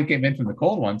Spy Who Came In From the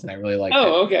Cold once, and I really liked it.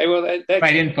 Oh, okay. Well, but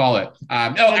I didn't follow it.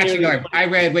 I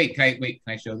read. Wait, can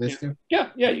I show this too? Yeah,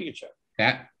 you can show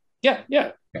that. Yeah.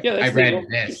 I read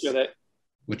this,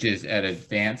 which is an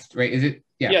advanced. Right? Is it?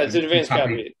 Yeah, it's an advanced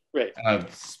copy. Right.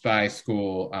 Of Spy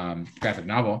School graphic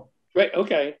novel. Right.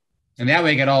 Okay. And that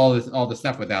way, I get all the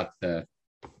stuff without the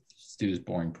Stu's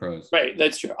boring prose. Right.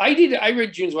 That's true. I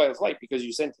read June's Wild Flight because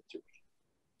you sent it to me.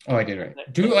 Oh, I did, right.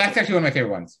 That's actually one of my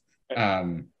favorite ones.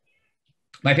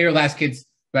 My favorite Last Kids,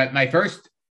 but my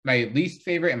least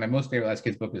favorite and my most favorite Last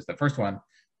Kids book is the first one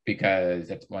because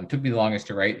that one took me the longest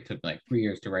to write. It took me like 3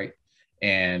 years to write,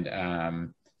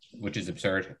 and which is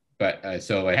absurd. But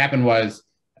so what happened was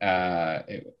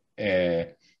I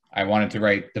wanted to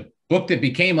write the book that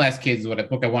became Last Kids, is what a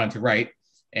book I wanted to write.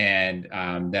 And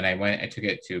then I took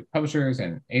it to publishers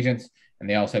and agents, and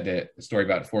they all said that the story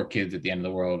about 4 kids at the end of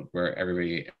the world where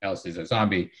everybody else is a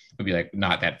zombie would be like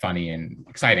not that funny and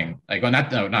exciting. Like, well,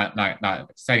 not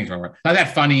exciting, not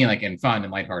that funny and like and fun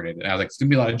and lighthearted. And I was like, it's gonna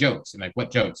be a lot of jokes. And like,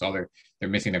 what jokes? All they're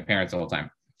missing their parents all the time.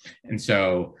 And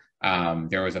so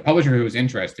there was a publisher who was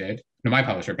interested. No, my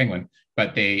publisher, Penguin,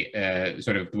 but they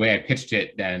sort of the way I pitched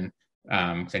it then,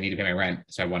 because I needed to pay my rent,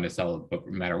 so I wanted to sell the book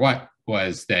no matter what,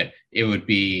 was that they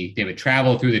would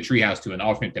travel through the treehouse to an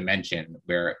alternate dimension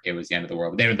where it was the end of the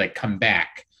world. They would like come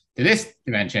back to this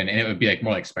dimension, and it would be like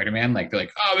more like Spider-Man, like they're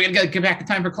like, oh, we gotta get back in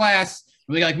time for class.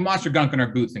 We got like monster gunk on our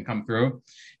boots and come through.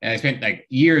 And I spent like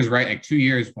years, right, like 2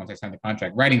 years once I signed the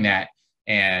contract writing that.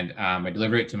 And I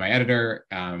delivered it to my editor,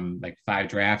 like 5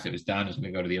 drafts. It was done. It was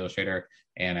going to go to the illustrator,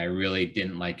 and I really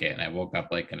didn't like it. And I woke up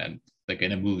like in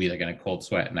a movie, like in a cold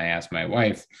sweat. And I asked my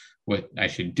wife what I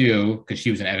should do because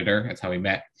she was an editor. That's how we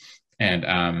met.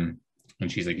 And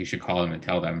she's like, you should call them and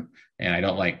tell them. And I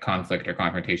don't like conflict or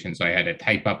confrontation, so I had to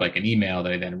type up like an email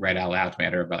that I then read out loud to my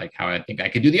editor about like how I think I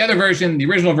could do the other version. The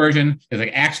original version is like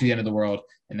actually the end of the world,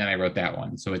 and then I wrote that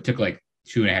one. So it took like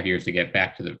 2.5 years to get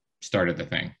back to the start of the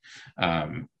thing.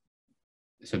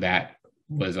 So that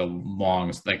was a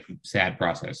long, like, sad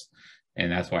process,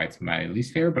 and that's why it's my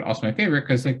least favorite, but also my favorite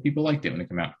because like people liked it when it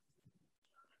came out.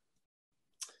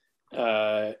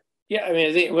 Yeah, I mean,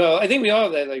 I think we all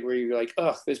have that, like, where you're like,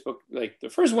 oh, this book, like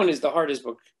the first one is the hardest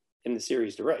book in the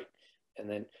series to write, and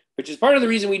then, which is part of the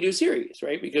reason we do series,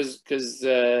 right? Because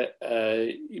you've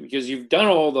done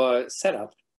all the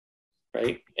setup,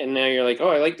 right? And now you're like, oh,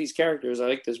 I like these characters, I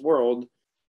like this world,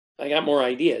 I got more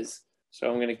ideas, so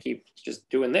I'm gonna keep just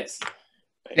doing this.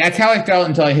 Right? That's how I felt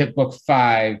until I hit book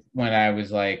 5, when I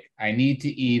was like, I need to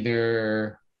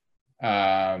either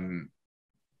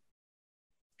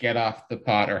get off the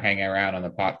pot or hang around on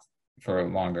the pot for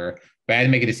longer. But I had to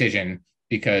make a decision,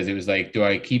 because it was like, do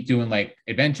I keep doing like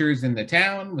adventures in the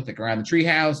town with like around the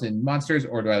treehouse and monsters,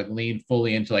 or do I lean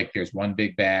fully into like there's one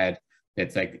big bad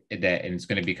that's like that, and it's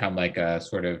going to become like a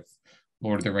sort of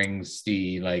Lord of the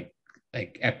Rings-y like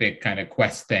epic kind of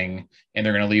quest thing, and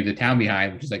they're going to leave the town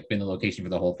behind, which has like been the location for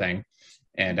the whole thing,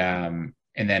 and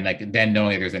then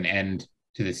knowing there's an end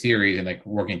to the series and like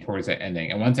working towards that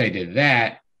ending. And once I did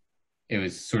that, it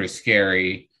was sort of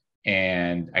scary.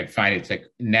 And I find it's like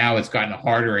now it's gotten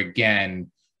harder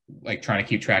again, like trying to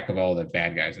keep track of all the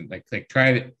bad guys, and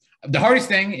the hardest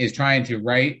thing is trying to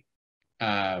write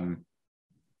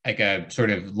like a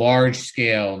sort of large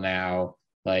scale now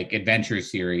like adventure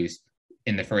series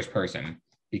in the first person,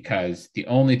 because the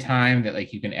only time that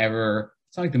like you can ever,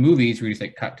 it's not like the movies where you just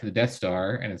like cut to the Death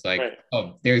Star and it's like, right.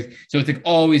 Oh, so it's like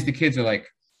always the kids are like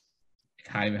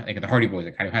kind of like the Hardy Boys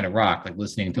are kind of behind a rock, like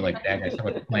listening to like bad guys talk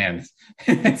about the plans.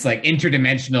 It's like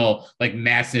interdimensional, like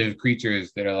massive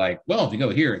creatures that are like, well, if you go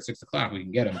here at 6 o'clock, we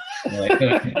can get them.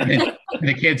 And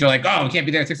the kids are like, oh, we can't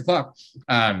be there at 6 o'clock.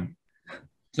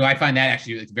 So I find that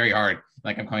actually it's very hard.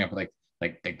 Like I'm coming up with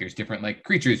like there's different like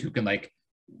creatures who can like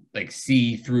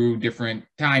see through different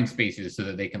time spaces so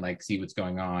that they can like see what's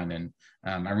going on. And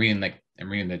I'm reading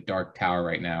the Dark Tower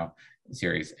right now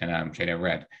series, and which I never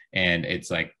read, and it's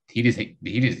like he just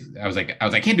I was like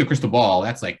I can't do a crystal ball,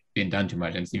 that's like been done too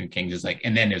much. And Stephen King just like,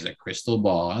 and then there's a crystal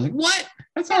ball. I was like, what?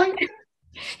 That's all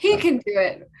he can do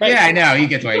it. Right. Yeah, I know he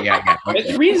gets away. Yeah.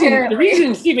 The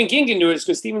reason Stephen King can do it is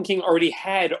because Stephen King already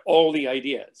had all the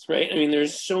ideas, right? I mean,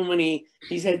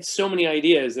 he's had so many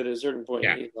ideas at a certain point.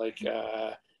 Yeah. He's like,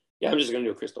 I'm just gonna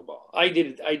do a crystal ball. I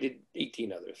did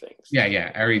 18 other things.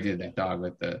 Yeah. I already did that dog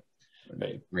with the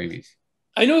rabies.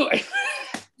 I know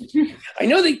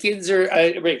the kids are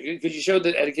right, because you showed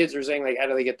that the kids were saying like, how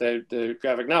do they get the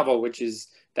graphic novel, which is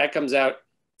that comes out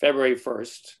February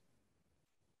 1st,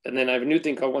 and then I have a new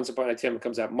thing called Once Upon a Time. It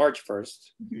comes out March 1st,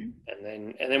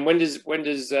 and then when does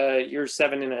your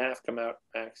 7.5 come out,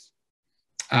 Max?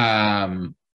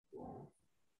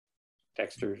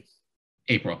 Dexter.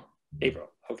 April.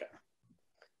 Okay.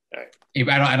 All right.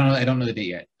 I don't know the date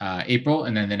yet. April,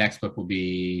 and then the next book will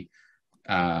be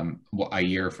a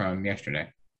year from yesterday.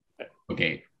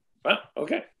 Okay. Wow.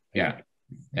 Okay. Yeah,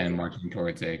 and marching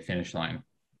towards a finish line.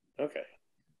 Okay.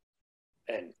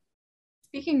 And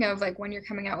speaking of like when you're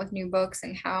coming out with new books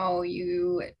and how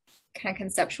you kind of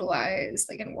conceptualize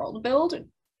like in world build,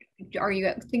 are you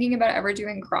thinking about ever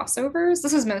doing crossovers?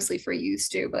 This is mostly for you,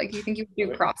 Stu, but like, you think you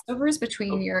would do crossovers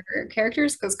between your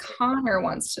characters? Because Connor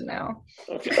wants to know.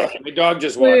 Okay. My dog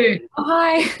just walked in. Oh,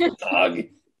 hi. The dog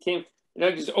came.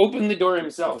 Just opened the door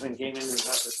himself and came into the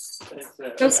house.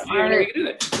 So smart. I do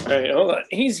that. All right, hold on.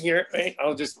 He's here. Right,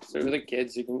 I'll just show the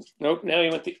kids. You can. Nope. Now he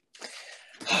went to.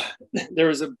 There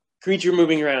was a creature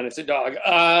moving around. It's a dog.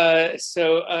 I'm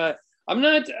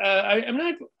not. I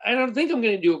don't think I'm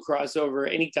going to do a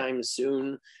crossover anytime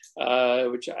soon.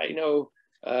 Which I know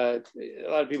a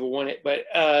lot of people want it, but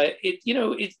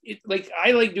it like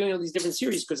I like doing all these different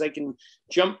series because I can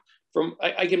jump from.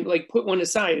 I can like put one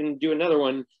aside and do another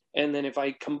one. And then if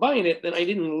I combine it, then I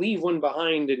didn't leave one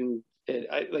behind, and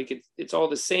it's all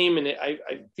the same. And I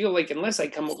feel like unless I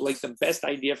come up with like the best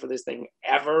idea for this thing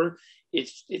ever,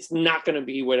 it's not going to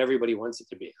be what everybody wants it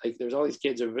to be. Like there's all these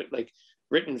kids who've like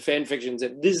written fan fictions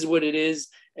that this is what it is,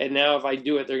 and now if I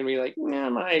do it, they're going to be like, nah,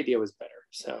 my idea was better.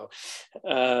 So,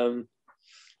 so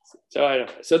I don't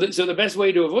know. So the best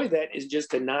way to avoid that is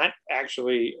just to not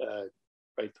actually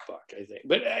write the book, I think.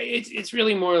 But it's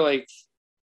really more like,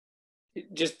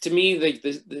 just to me, like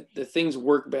the things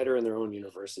work better in their own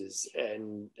universes,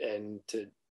 and to,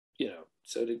 you know,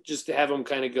 so to have them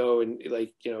kind of go, and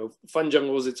like, you know, Fun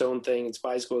Jungle is its own thing, and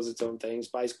Spy School is its own thing.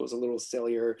 Spy School is a little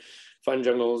sillier. Fun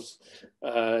Jungle's,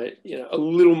 you know, a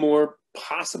little more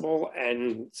possible,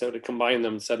 and so to combine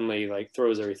them suddenly like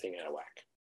throws everything out of whack.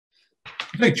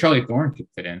 I think Charlie Thorne could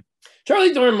fit in.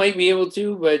 Charlie Thorne might be able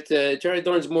to, but Charlie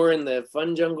Thorne's more in the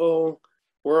Fun Jungle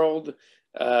world.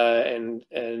 And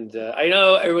I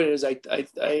know everyone is. I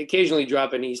occasionally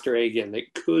drop an Easter egg in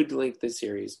that could link the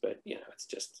series, but you know,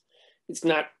 it's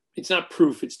not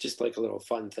proof. It's just like a little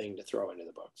fun thing to throw into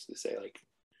the books to say, like,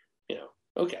 you know,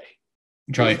 okay.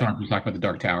 Charlie Thorne was talking about the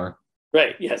Dark Tower.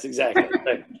 Right. Yes. Exactly.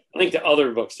 Right. Link to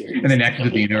other book series. And the next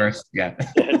of the universe. Yeah.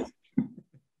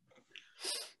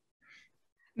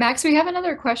 Max, we have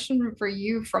another question for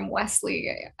you from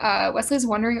Wesley. Wesley's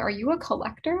wondering, are you a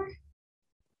collector?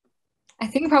 I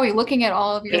think probably looking at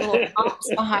all of your little props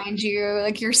behind you,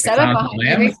 like your setup behind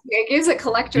you, it gives it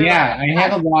collector. Yeah, I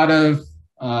have a lot of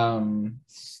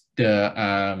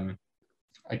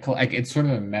it's sort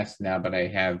of a mess now, but I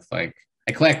have like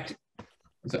I collect.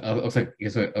 It looks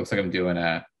like I'm doing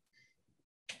a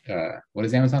what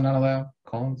does Amazon not allow?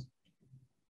 Collins.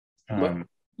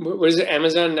 What is it?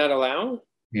 Amazon not allow?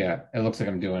 Yeah, it looks like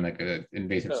I'm doing like an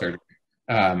invasive surgery.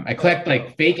 I collect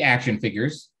like fake action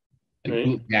figures.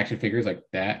 Like action figures like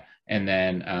that, and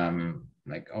then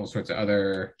like all sorts of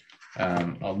other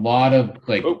a lot of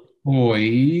like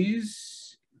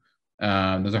toys.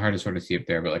 Those are hard to sort of see up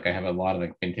there, but like I have a lot of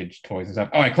like vintage toys and stuff.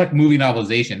 Oh, I collect movie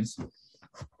novelizations.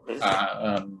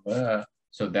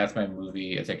 So that's my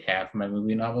movie. It's like half of my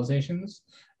movie novelizations.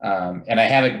 And I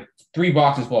have like 3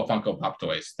 boxes full of Funko Pop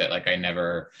toys that like I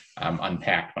never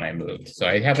unpacked when I moved. So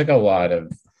I have like a lot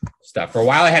of stuff. For a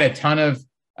while, I had a ton of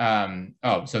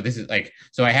so this is like,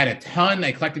 so I had a ton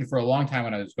I collected for a long time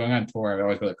when I was going on tour. I would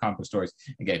always go to comic book stores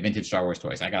and get vintage Star Wars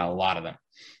toys. I got a lot of them,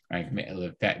 right?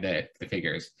 The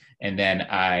figures. And then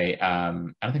I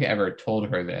don't think I ever told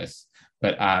her this,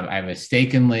 but I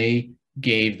mistakenly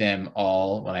gave them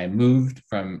all when I moved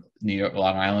from New York,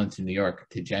 Long Island to New York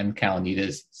to Jen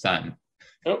Calanita's son.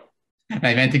 Oh. And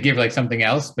I meant to give like something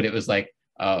else, but it was like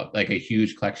a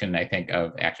huge collection, I think,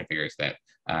 of action figures that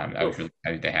I was really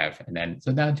excited to have. And then,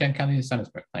 so now Jen Calanita's son is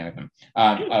playing with him.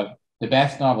 The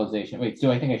best novelization. Wait, so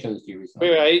I think I showed this to you recently.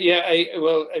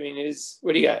 Well, I mean,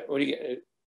 what do you got?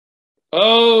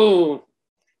 Oh,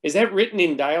 is that written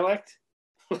in dialect?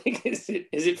 Like, is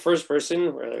it first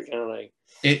person where they're kind of like?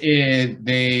 It is.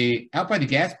 They out by the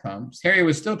gas pumps. Harry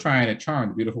was still trying to charm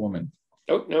the beautiful woman.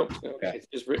 Oh no, okay. It's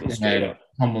just written straight up.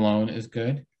 Home Alone is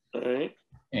good. All right.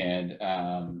 And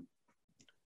I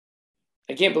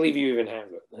can't believe you even have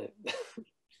it.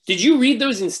 Did you read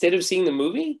those instead of seeing the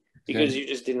movie? Because you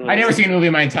just didn't. I never seen a movie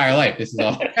in my entire life. This is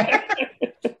all.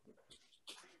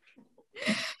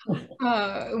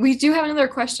 We do have another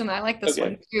question. I like this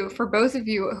one too. For both of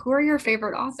you, who are your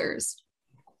favorite authors?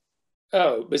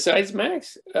 Oh, besides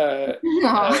Max? You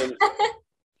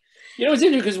know, it's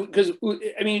interesting because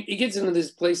I mean, it gets into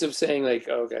this place of saying like,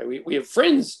 okay, we have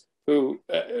friends who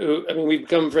I mean, we've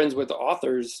become friends with the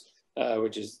authors,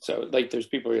 which is so like there's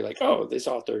people who are like, oh, this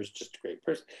author is just a great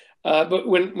person. But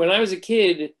when I was a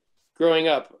kid growing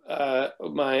up,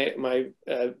 my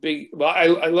big, well,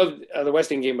 I loved The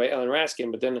West End Game by Ellen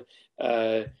Raskin, but then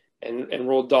and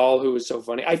Roald Dahl, who was so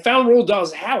funny. I found Roald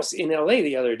Dahl's house in LA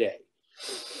the other day.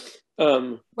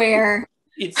 Where?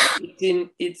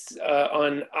 It's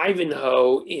on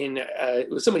Ivanhoe in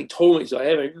somebody told me, so I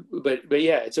haven't, but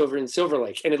yeah, it's over in Silver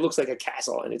Lake, and it looks like a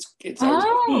castle, and it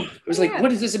was like,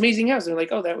 what is this amazing house? And they're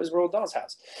like, oh, that was Roald Dahl's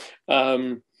house.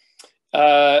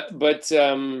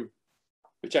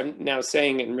 Which I'm now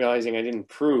saying and realizing I didn't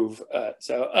prove. I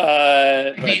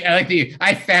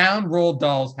found Roald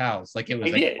Dahl's house, like it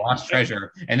was like a lost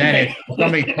treasure, and then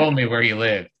somebody told me where he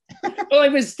lived. Well, I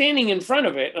was standing in front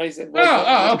of it, and I said,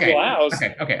 well, okay. Cool house.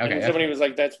 Okay. And somebody was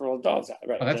like, that's Roald Dahl's house.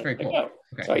 Right. Oh, that's very cool. Like,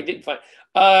 okay. So I did find.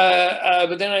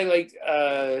 But then I liked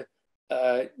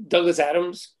Douglas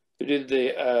Adams, who did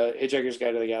the Hitchhiker's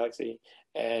Guide to the Galaxy,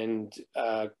 and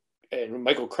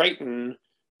Michael Crichton,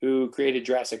 who created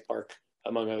Jurassic Park,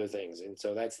 among other things. And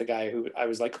so that's the guy who I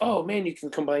was like, oh man, you can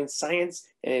combine science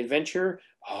and adventure.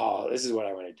 Oh, this is what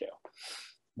I want to do.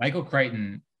 Michael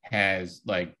Crichton has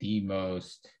like the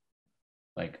most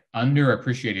like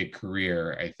underappreciated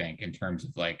career, I think, in terms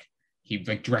of like he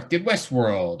like directed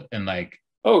Westworld and like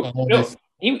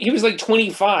he was like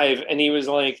 25 and he was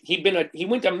like he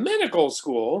went to medical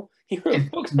school. He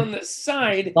wrote books on the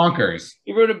side. Bonkers.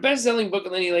 He wrote a best-selling book,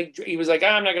 and then he was like,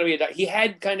 I'm not going to be a doctor. He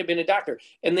had kind of been a doctor,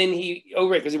 and then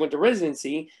because he went to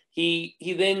residency,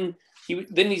 he's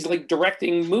like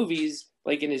directing movies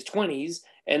like in his 20s,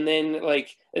 and then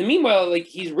and meanwhile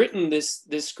he's written this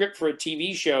script for a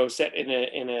TV show set in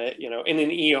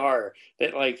an ER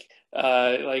that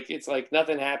it's like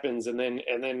nothing happens, and then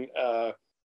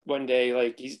one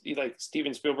day he's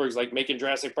Steven Spielberg's making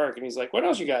Jurassic Park, and he's like, what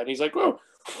else you got? And he's like, oh,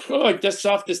 I dusts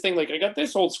off this thing, I got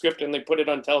this old script, and they put it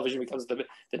on television, becomes the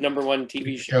 #1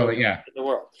 TV show in the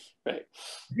world. Right.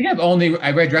 I think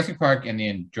I read Jurassic Park and the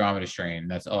Andromeda Strain.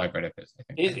 That's all I've read of his. I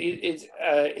think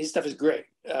his stuff is great.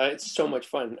 It's so much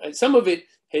fun. Some of it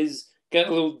has got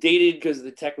a little dated because of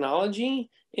the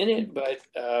technology in it, but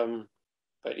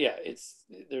yeah,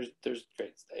 there's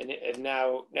great stuff. And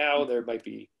now there might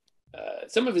be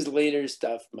some of his later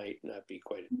stuff might not be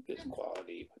quite as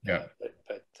quality. Yeah.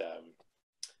 But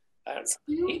I don't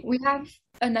know. We have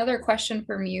another question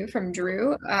from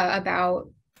Drew about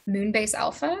Moonbase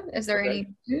Alpha. Is there any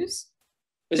news?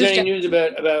 Is there any news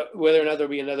about whether or not there'll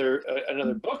be another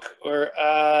book, or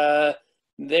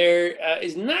there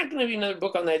is not going to be another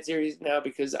book on that series now,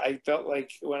 because I felt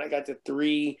like when I got to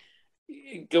 3,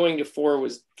 going to 4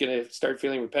 was going to start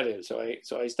feeling repetitive, so I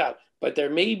stopped. But there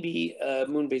may be a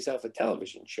Moonbase Alpha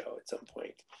television show at some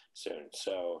point soon.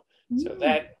 So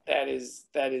that is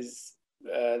there.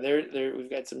 We've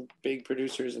got some big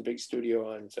producers and big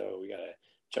studio on, so we got to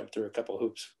jump through a couple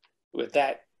hoops with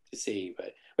that to see.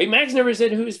 But wait, Max never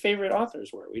said who his favorite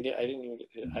authors were. I didn't even get.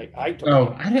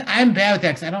 I'm bad with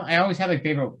that because I always have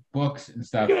favorite books and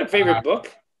stuff. You got a favorite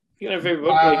book? You got a favorite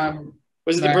book?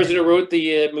 Was it the person who wrote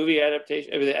the movie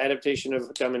adaptation, the adaptation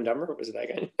of Dumb and Dumber? Was it that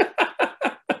guy?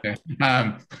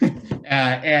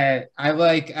 I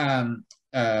like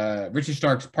Richard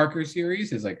Stark's Parker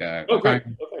series. Is that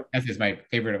is my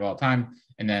favorite of all time.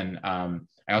 And then I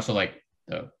also like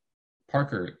the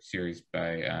Parker series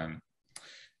by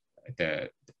the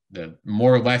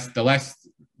less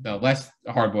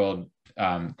hard-boiled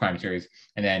crime series,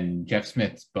 and then Jeff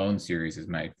Smith's Bone series is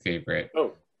my favorite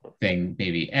thing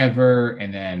maybe ever.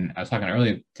 And then I was talking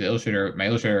earlier to my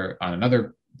illustrator on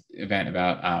another event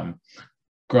about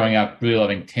growing up really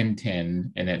loving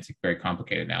Tintin, and it's very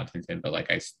complicated now, Tintin, but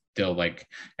I still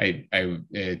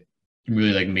it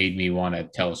really made me want to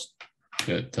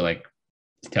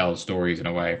tell stories in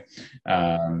a way.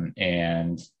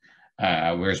 And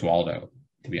Where's Waldo,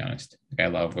 to be honest. I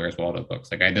love Where's Waldo books.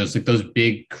 I those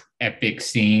big epic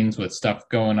scenes with stuff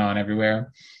going on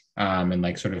everywhere,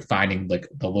 and sort of finding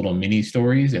the little mini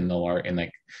stories in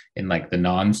the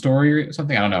non-story or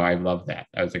something. I don't know. I love that.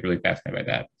 I was really fascinated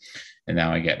by that. And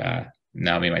now I get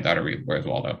now me and my daughter read Where's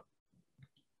Waldo.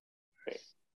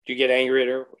 Do you get angry at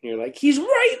her when you're like, he's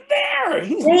right there?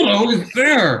 Waldo is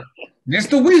there. There's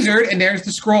the wizard and there's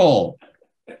the scroll.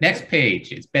 Next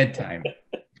page. It's bedtime.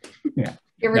 Yeah.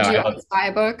 You ever do I Spy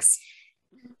books?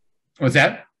 What's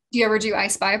that? Do you ever do I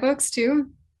Spy books too?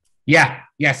 Yeah.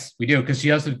 Yes, we do. Because she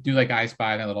also do I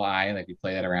Spy and a little eye, and we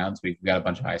play that around. So we've got a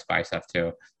bunch of I Spy stuff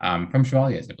too. From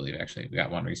Chevalier, I believe, actually. We got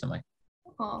one recently.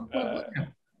 Oh,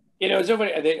 it's so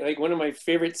funny. One of my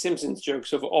favorite Simpsons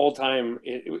jokes of all time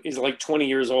is 20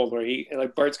 years old, where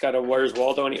Bart's got a Where's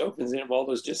Waldo, and he opens it, and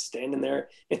Waldo's just standing there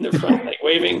in the front,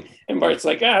 waving, and Bart's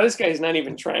like, this guy's not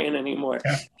even trying anymore.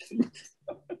 Yeah.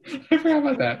 I forgot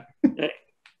about that. And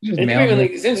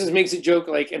Simpsons makes a joke,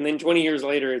 and then 20 years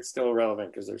later, it's still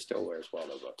relevant because there's still Where's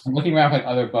Waldo books. I'm looking around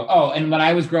other books. Oh, and when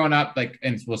I was growing up,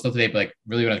 and still today, but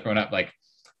really when I was growing up,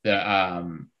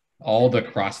 the all the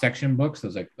cross section books,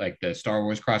 those like the Star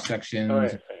Wars cross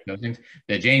sections, those things.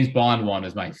 The James Bond one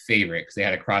is my favorite because they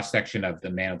had a cross section of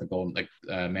the Man with the Golden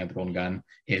Gun,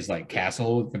 his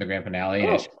castle for the grand finale,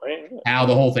 and how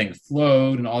the whole thing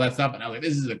flowed and all that stuff. And I was like,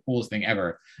 this is the coolest thing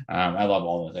ever. I love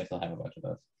all those. I still have a bunch of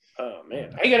those. Oh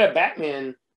man, I got a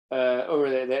Batman over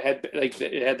there that had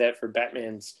it had that for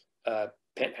Batman's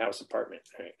penthouse apartment.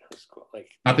 Right, that was cool.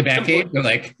 Not the Batcave, but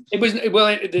it was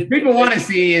people want to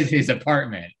see his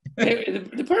apartment. The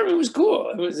apartment was cool.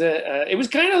 It was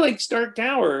kind of like Stark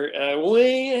Tower,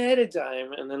 way ahead of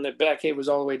time, and then the Batcave was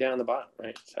all the way down the bottom.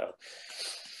 Right, so.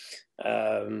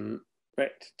 Right.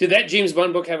 Did that James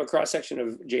Bond book have a cross section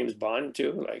of James Bond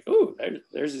too?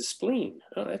 There's his spleen.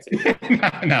 Oh, that's it.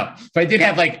 No, but I did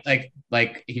have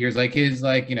here's his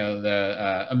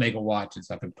the Omega watch and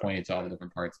stuff, and pointed to all the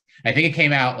different parts. I think it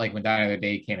came out when Die Another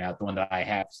Day came out. The one that I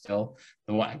have still,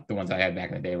 the ones I had back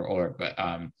in the day were older, but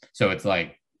so it's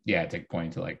it's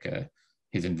pointing to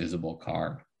his invisible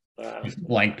car, his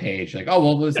blank page.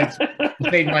 We'll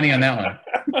save money on that one.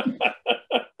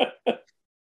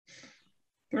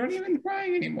 They aren't even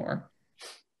crying anymore.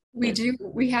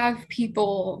 We have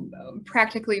people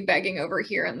practically begging over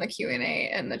here in the Q&A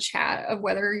and the chat of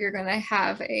whether you're going to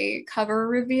have a cover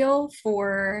reveal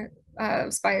for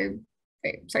Spy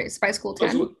School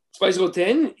 10. Spy School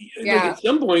 10? Yeah. Like at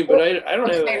some point, but I don't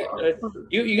know. Okay.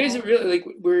 You guys are really like,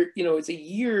 we're, it's a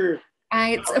year.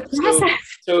 It's a process.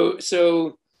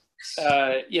 So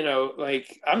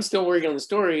like I'm still working on the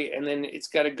story, and then it's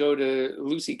got to go to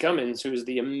Lucy Cummins, who's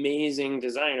the amazing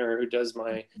designer who does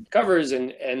my covers,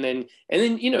 and then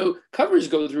covers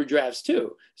go through drafts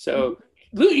too. So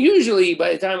usually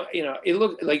by the time it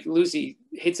looked like Lucy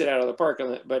hits it out of the park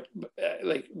on it, but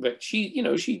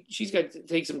she's got to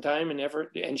take some time and effort,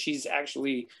 and she's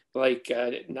actually like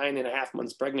 9.5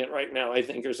 months pregnant right now, I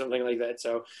think, or something like that.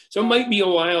 So it might be a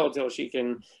while till she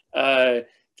can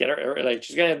get her, like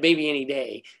she's gonna have a baby any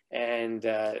day, and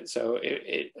so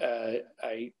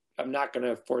I'm not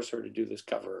gonna force her to do this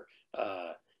cover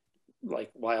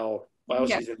like while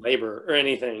she's in labor or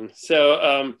anything.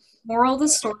 So moral of the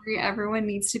story: everyone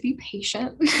needs to be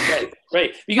patient.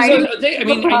 Right. Because I know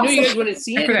you guys want to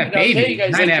see it. For that baby,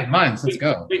 9.5 months. Let's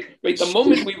go. Wait, the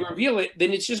moment we reveal it,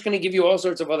 then it's just going to give you all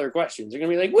sorts of other questions. You're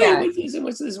going to be like, wait,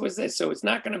 what's this? What's this? So it's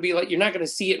not going to be like, you're not going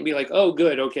to see it and be like, oh,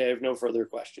 good, okay, I have no further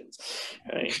questions.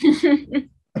 Right.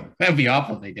 That'd be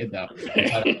awful if they did, though.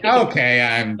 Okay,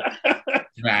 I'm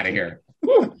out of here.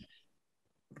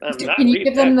 Can you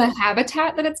give them the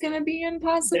habitat that it's going to be in,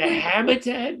 possibly? The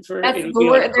habitat for that's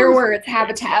their words,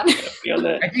 habitat.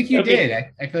 I think you did.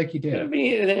 I feel like you did.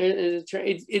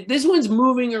 This one's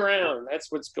moving around.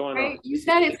 That's what's going on. You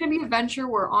said it's going to be an adventure.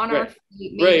 We're on our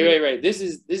feet. Right. This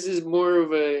is more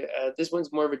of a. This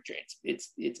one's more of a.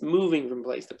 It's moving from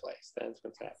place to place. That's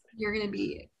what's happening. You're going to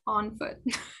be on foot.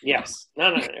 Yes.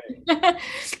 No.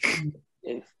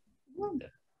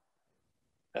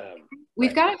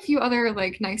 We've got a few other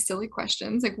like nice silly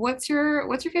questions. Like, what's your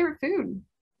favorite food?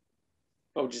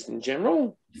 Oh, just in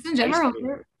general? Just in general.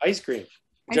 Ice cream.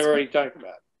 Which I've already talked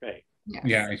about. Right. Yes.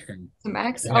 Yeah, ice cream. Some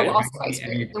X. Oh, also ice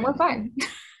cream. Then we're fine.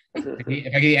 If I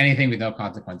could eat anything with no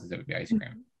consequences, it would be ice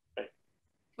cream. Right.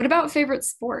 What about favorite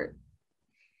sport?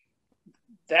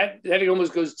 That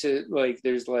almost goes to like,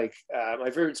 there's like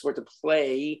my favorite sport to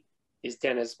play is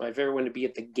tennis. My favorite one to be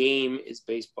at the game is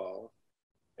baseball.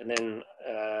 And then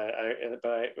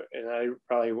I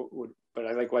probably would, but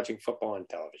I like watching football on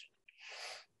television.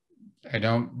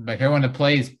 My favorite one to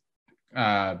play is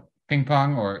ping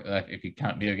pong, or if you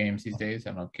count video games these days, I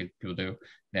don't know if people do.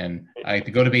 Then I like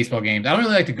to go to baseball games. I don't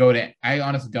really like to go to. I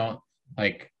honestly don't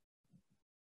like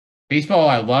baseball.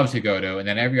 I love to go to, and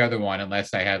then every other one,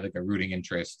 unless I have like a rooting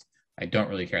interest, I don't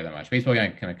really care that much. Baseball, I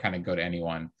can kind of go to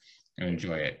anyone and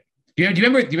enjoy it. Do you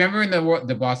remember in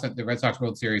the Red Sox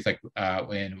World Series, like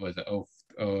when it was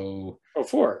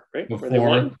 04, right?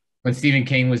 04, when Stephen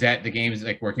King was at the games,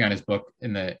 like working on his book,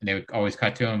 and they would always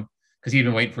cut to him because he'd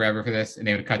been waiting forever for this, and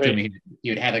they would cut to him.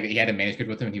 He had a manuscript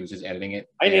with him, and he was just editing it.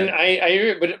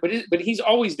 But he's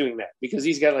always doing that because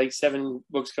he's got like 7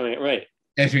 books coming out, right?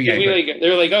 That's right. Yeah,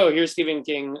 they're like, oh, here's Stephen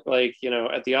King, like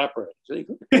at the opera. Like,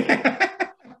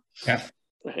 yeah.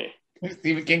 Right.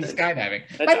 Stephen King skydiving.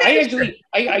 I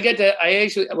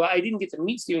didn't get to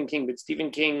meet Stephen King, but Stephen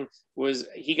King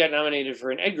he got nominated for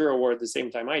an Edgar Award the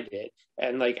same time I did,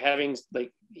 and like having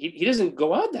like he doesn't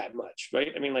go out that much,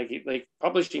 right? I mean, like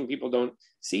publishing people don't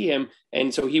see him,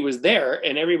 and so he was there,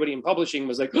 and everybody in publishing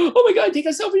was like, oh my god, take a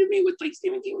selfie of me with like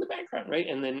Stephen King in the background, right?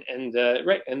 And then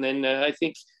I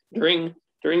think during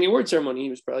the award ceremony,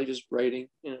 he was probably just writing,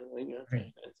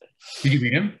 Right. Did you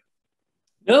meet him?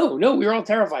 No, we were all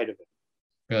terrified of him.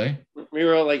 Really? We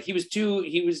were all like, he was too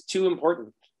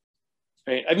important.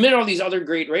 Right? I've met all these other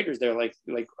great writers there, like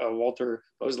Walter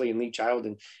Mosley and Lee Child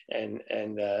and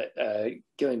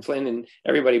Gillian Flynn and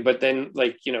everybody. But then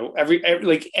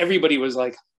everybody was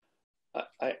like,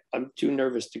 I'm too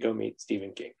nervous to go meet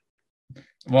Stephen King.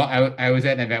 Well, I was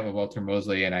at an event with Walter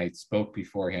Mosley, and I spoke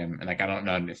before him, and like I don't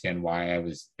understand why I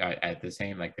was at the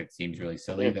same. Like it seems really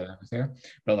silly that I was there,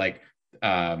 but like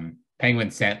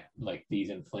Penguin sent like these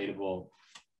inflatable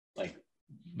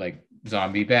like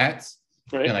zombie bats,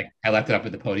 right? And like I left it up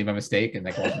at the podium by mistake, and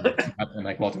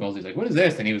Walter Mosley's like, what is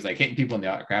this? And he was like hitting people in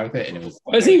the crowd with it, and it was.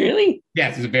 Was he really?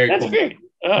 Yes, it was very That's cool. Great.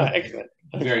 Oh, excellent.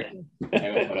 Very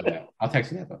cool. I'll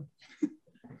text you that though.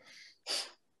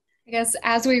 I guess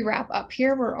as we wrap up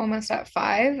here, we're almost at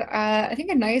 5. I think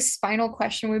a nice final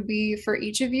question would be for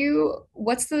each of you.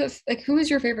 Who is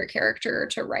your favorite character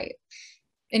to write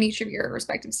in each of your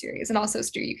respective series? And also,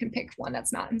 Stu, you can pick one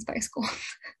that's not in Spy School.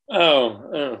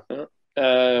 Yeah,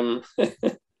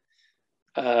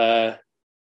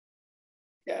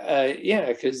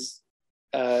 because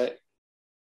I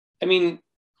mean,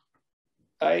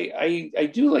 I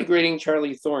do like reading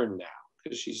Charlie Thorne now,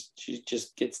 because she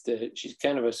just gets she's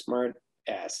kind of a smart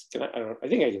ass. I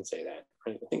think I can say that.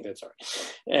 Right? I think that's all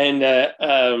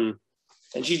right.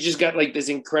 And she's just got like this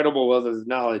incredible wealth of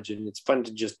knowledge, and it's fun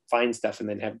to just find stuff and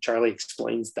then have Charlie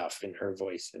explain stuff in her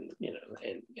voice, and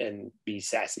and be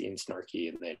sassy and snarky,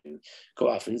 and then go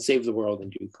off and save the world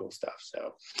and do cool stuff.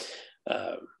 So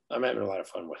I'm having a lot of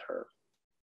fun with her.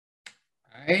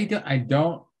 I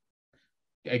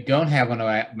don't have one of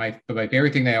my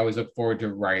favorite thing that I always look forward to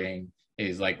writing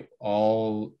is like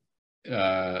all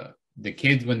the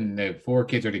kids, when the 4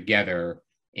 kids are together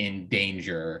in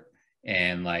danger,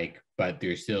 and like, but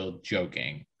they're still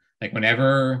joking. Like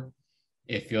whenever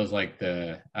it feels like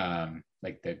the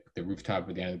rooftop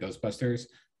at the end of the Ghostbusters,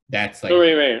 that's like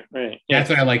right. That's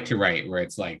what I like to write, where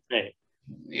it's like, right.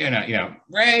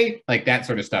 Ray, like that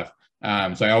sort of stuff.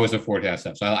 So I always look forward to that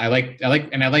stuff. So I like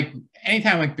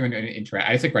anytime like doing an interact,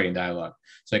 I just like writing dialogue.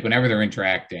 So like whenever they're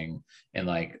interacting in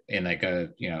like a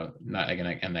not like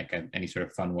in like any sort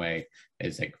of fun way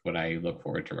is like what I look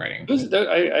forward to writing.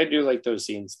 I do like those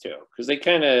scenes too, because they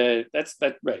kind of that's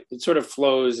right. It sort of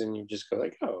flows, and you just go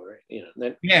like, oh right,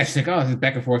 Then, yeah, it's like, oh, it's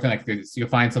back and forth, and like you'll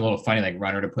find some little funny like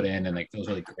runner to put in, and like feels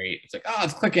really great. It's like, oh,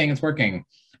 it's clicking, it's working.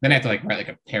 Then I have to like write like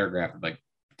a paragraph of like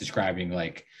describing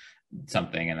like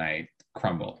something, and I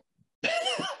crumble.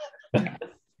 Yeah.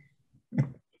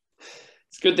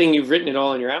 It's a good thing you've written it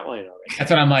all in your outline already.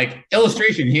 That's what I'm like,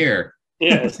 illustration here.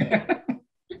 Yes.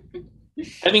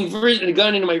 Having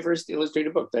gone into my first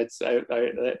illustrated book, that's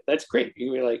great.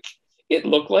 You were like, it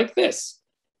looked like this,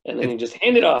 and then you just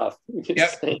hand it off.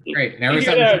 Yep, great. And every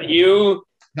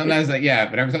sometimes like, yeah,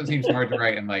 but every something seems hard to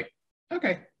write, I'm like,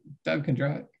 okay, Doug can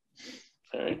draw it.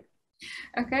 All right.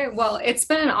 Okay, well, it's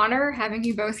been an honor having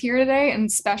you both here today, and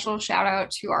special shout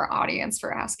out to our audience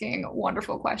for asking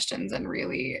wonderful questions and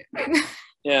really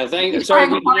yeah, sorry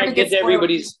we did not get to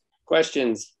everybody's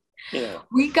questions.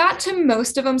 We got to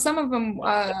most of them. Some of them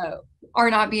are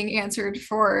not being answered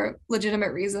for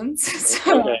legitimate reasons.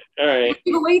 So okay. All right.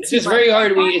 It's just very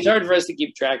hard. It's hard for us to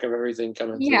keep track of everything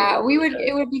coming through. Yeah,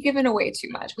 it would be given away too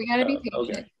much. We got to be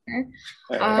patient here.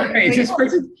 Right. It's just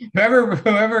whoever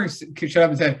showed up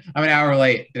and said, I'm an hour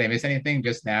late. Did I miss anything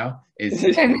just now? It's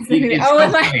so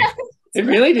funny.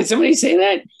 Really? Did somebody say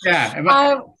that?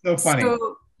 Yeah. So funny.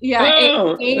 So, yeah.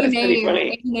 Oh, a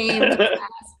name.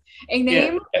 A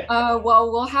name,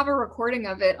 well, we'll have a recording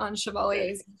of it on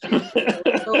Chevalier's.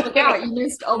 So look out, you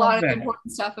missed a lot of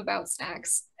important stuff about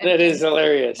snacks. That is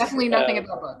hilarious. Definitely nothing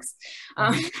about books.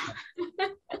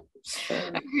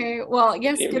 Okay, well,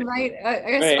 yes, good night.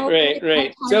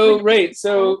 Right.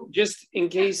 So just in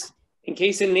case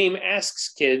a name asks,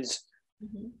 kids,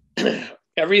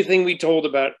 everything we told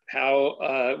about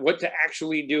how what to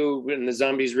actually do when the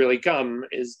zombies really come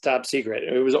is top secret.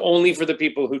 It was only for the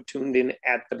people who tuned in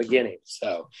at the beginning.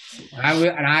 So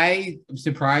I'm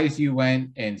surprised you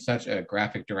went in such a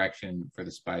graphic direction for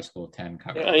the Spy School 10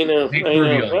 cover. I know.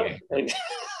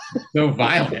 So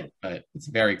violent, but it's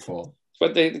very cool.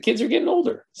 But the kids are getting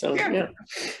older, so yeah.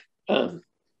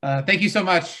 Thank you so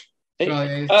much.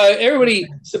 Everybody,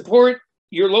 support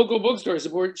your local bookstore.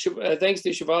 Support. Thanks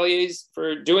to Chevalier's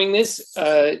for doing this.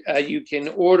 You can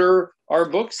order our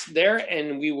books there,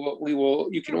 and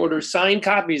you can order signed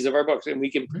copies of our books, and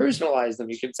we can personalize them.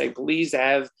 You can say, please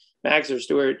have Max or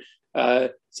Stuart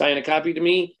sign a copy to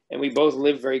me, and we both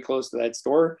live very close to that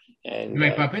store. And we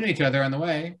might bump into each other on the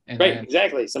way. And right,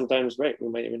 exactly. Sometimes, right, we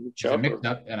might even show up.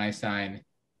 And I sign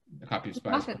a copy of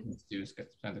Spy School.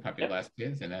 Sign the copy of Last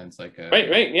Kids, and then it's like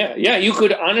right. Yeah. You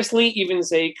could honestly even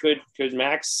say, could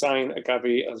Max sign a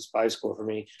copy of Spy School for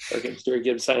me, or could Stuart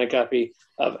Gibbs sign a copy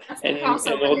of? And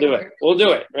we'll do it. We'll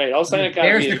do it. Right. I'll sign a copy.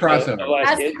 There's the crossover.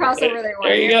 That's the crossover they want.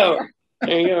 There you go.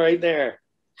 There you go. Right there.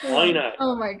 Why not?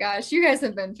 Oh my gosh, you guys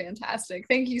have been fantastic.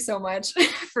 Thank you so much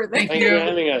for this. Thank you for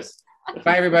having us.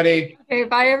 Bye, everybody. Okay,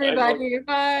 bye, everybody.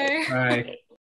 Bye. Bye.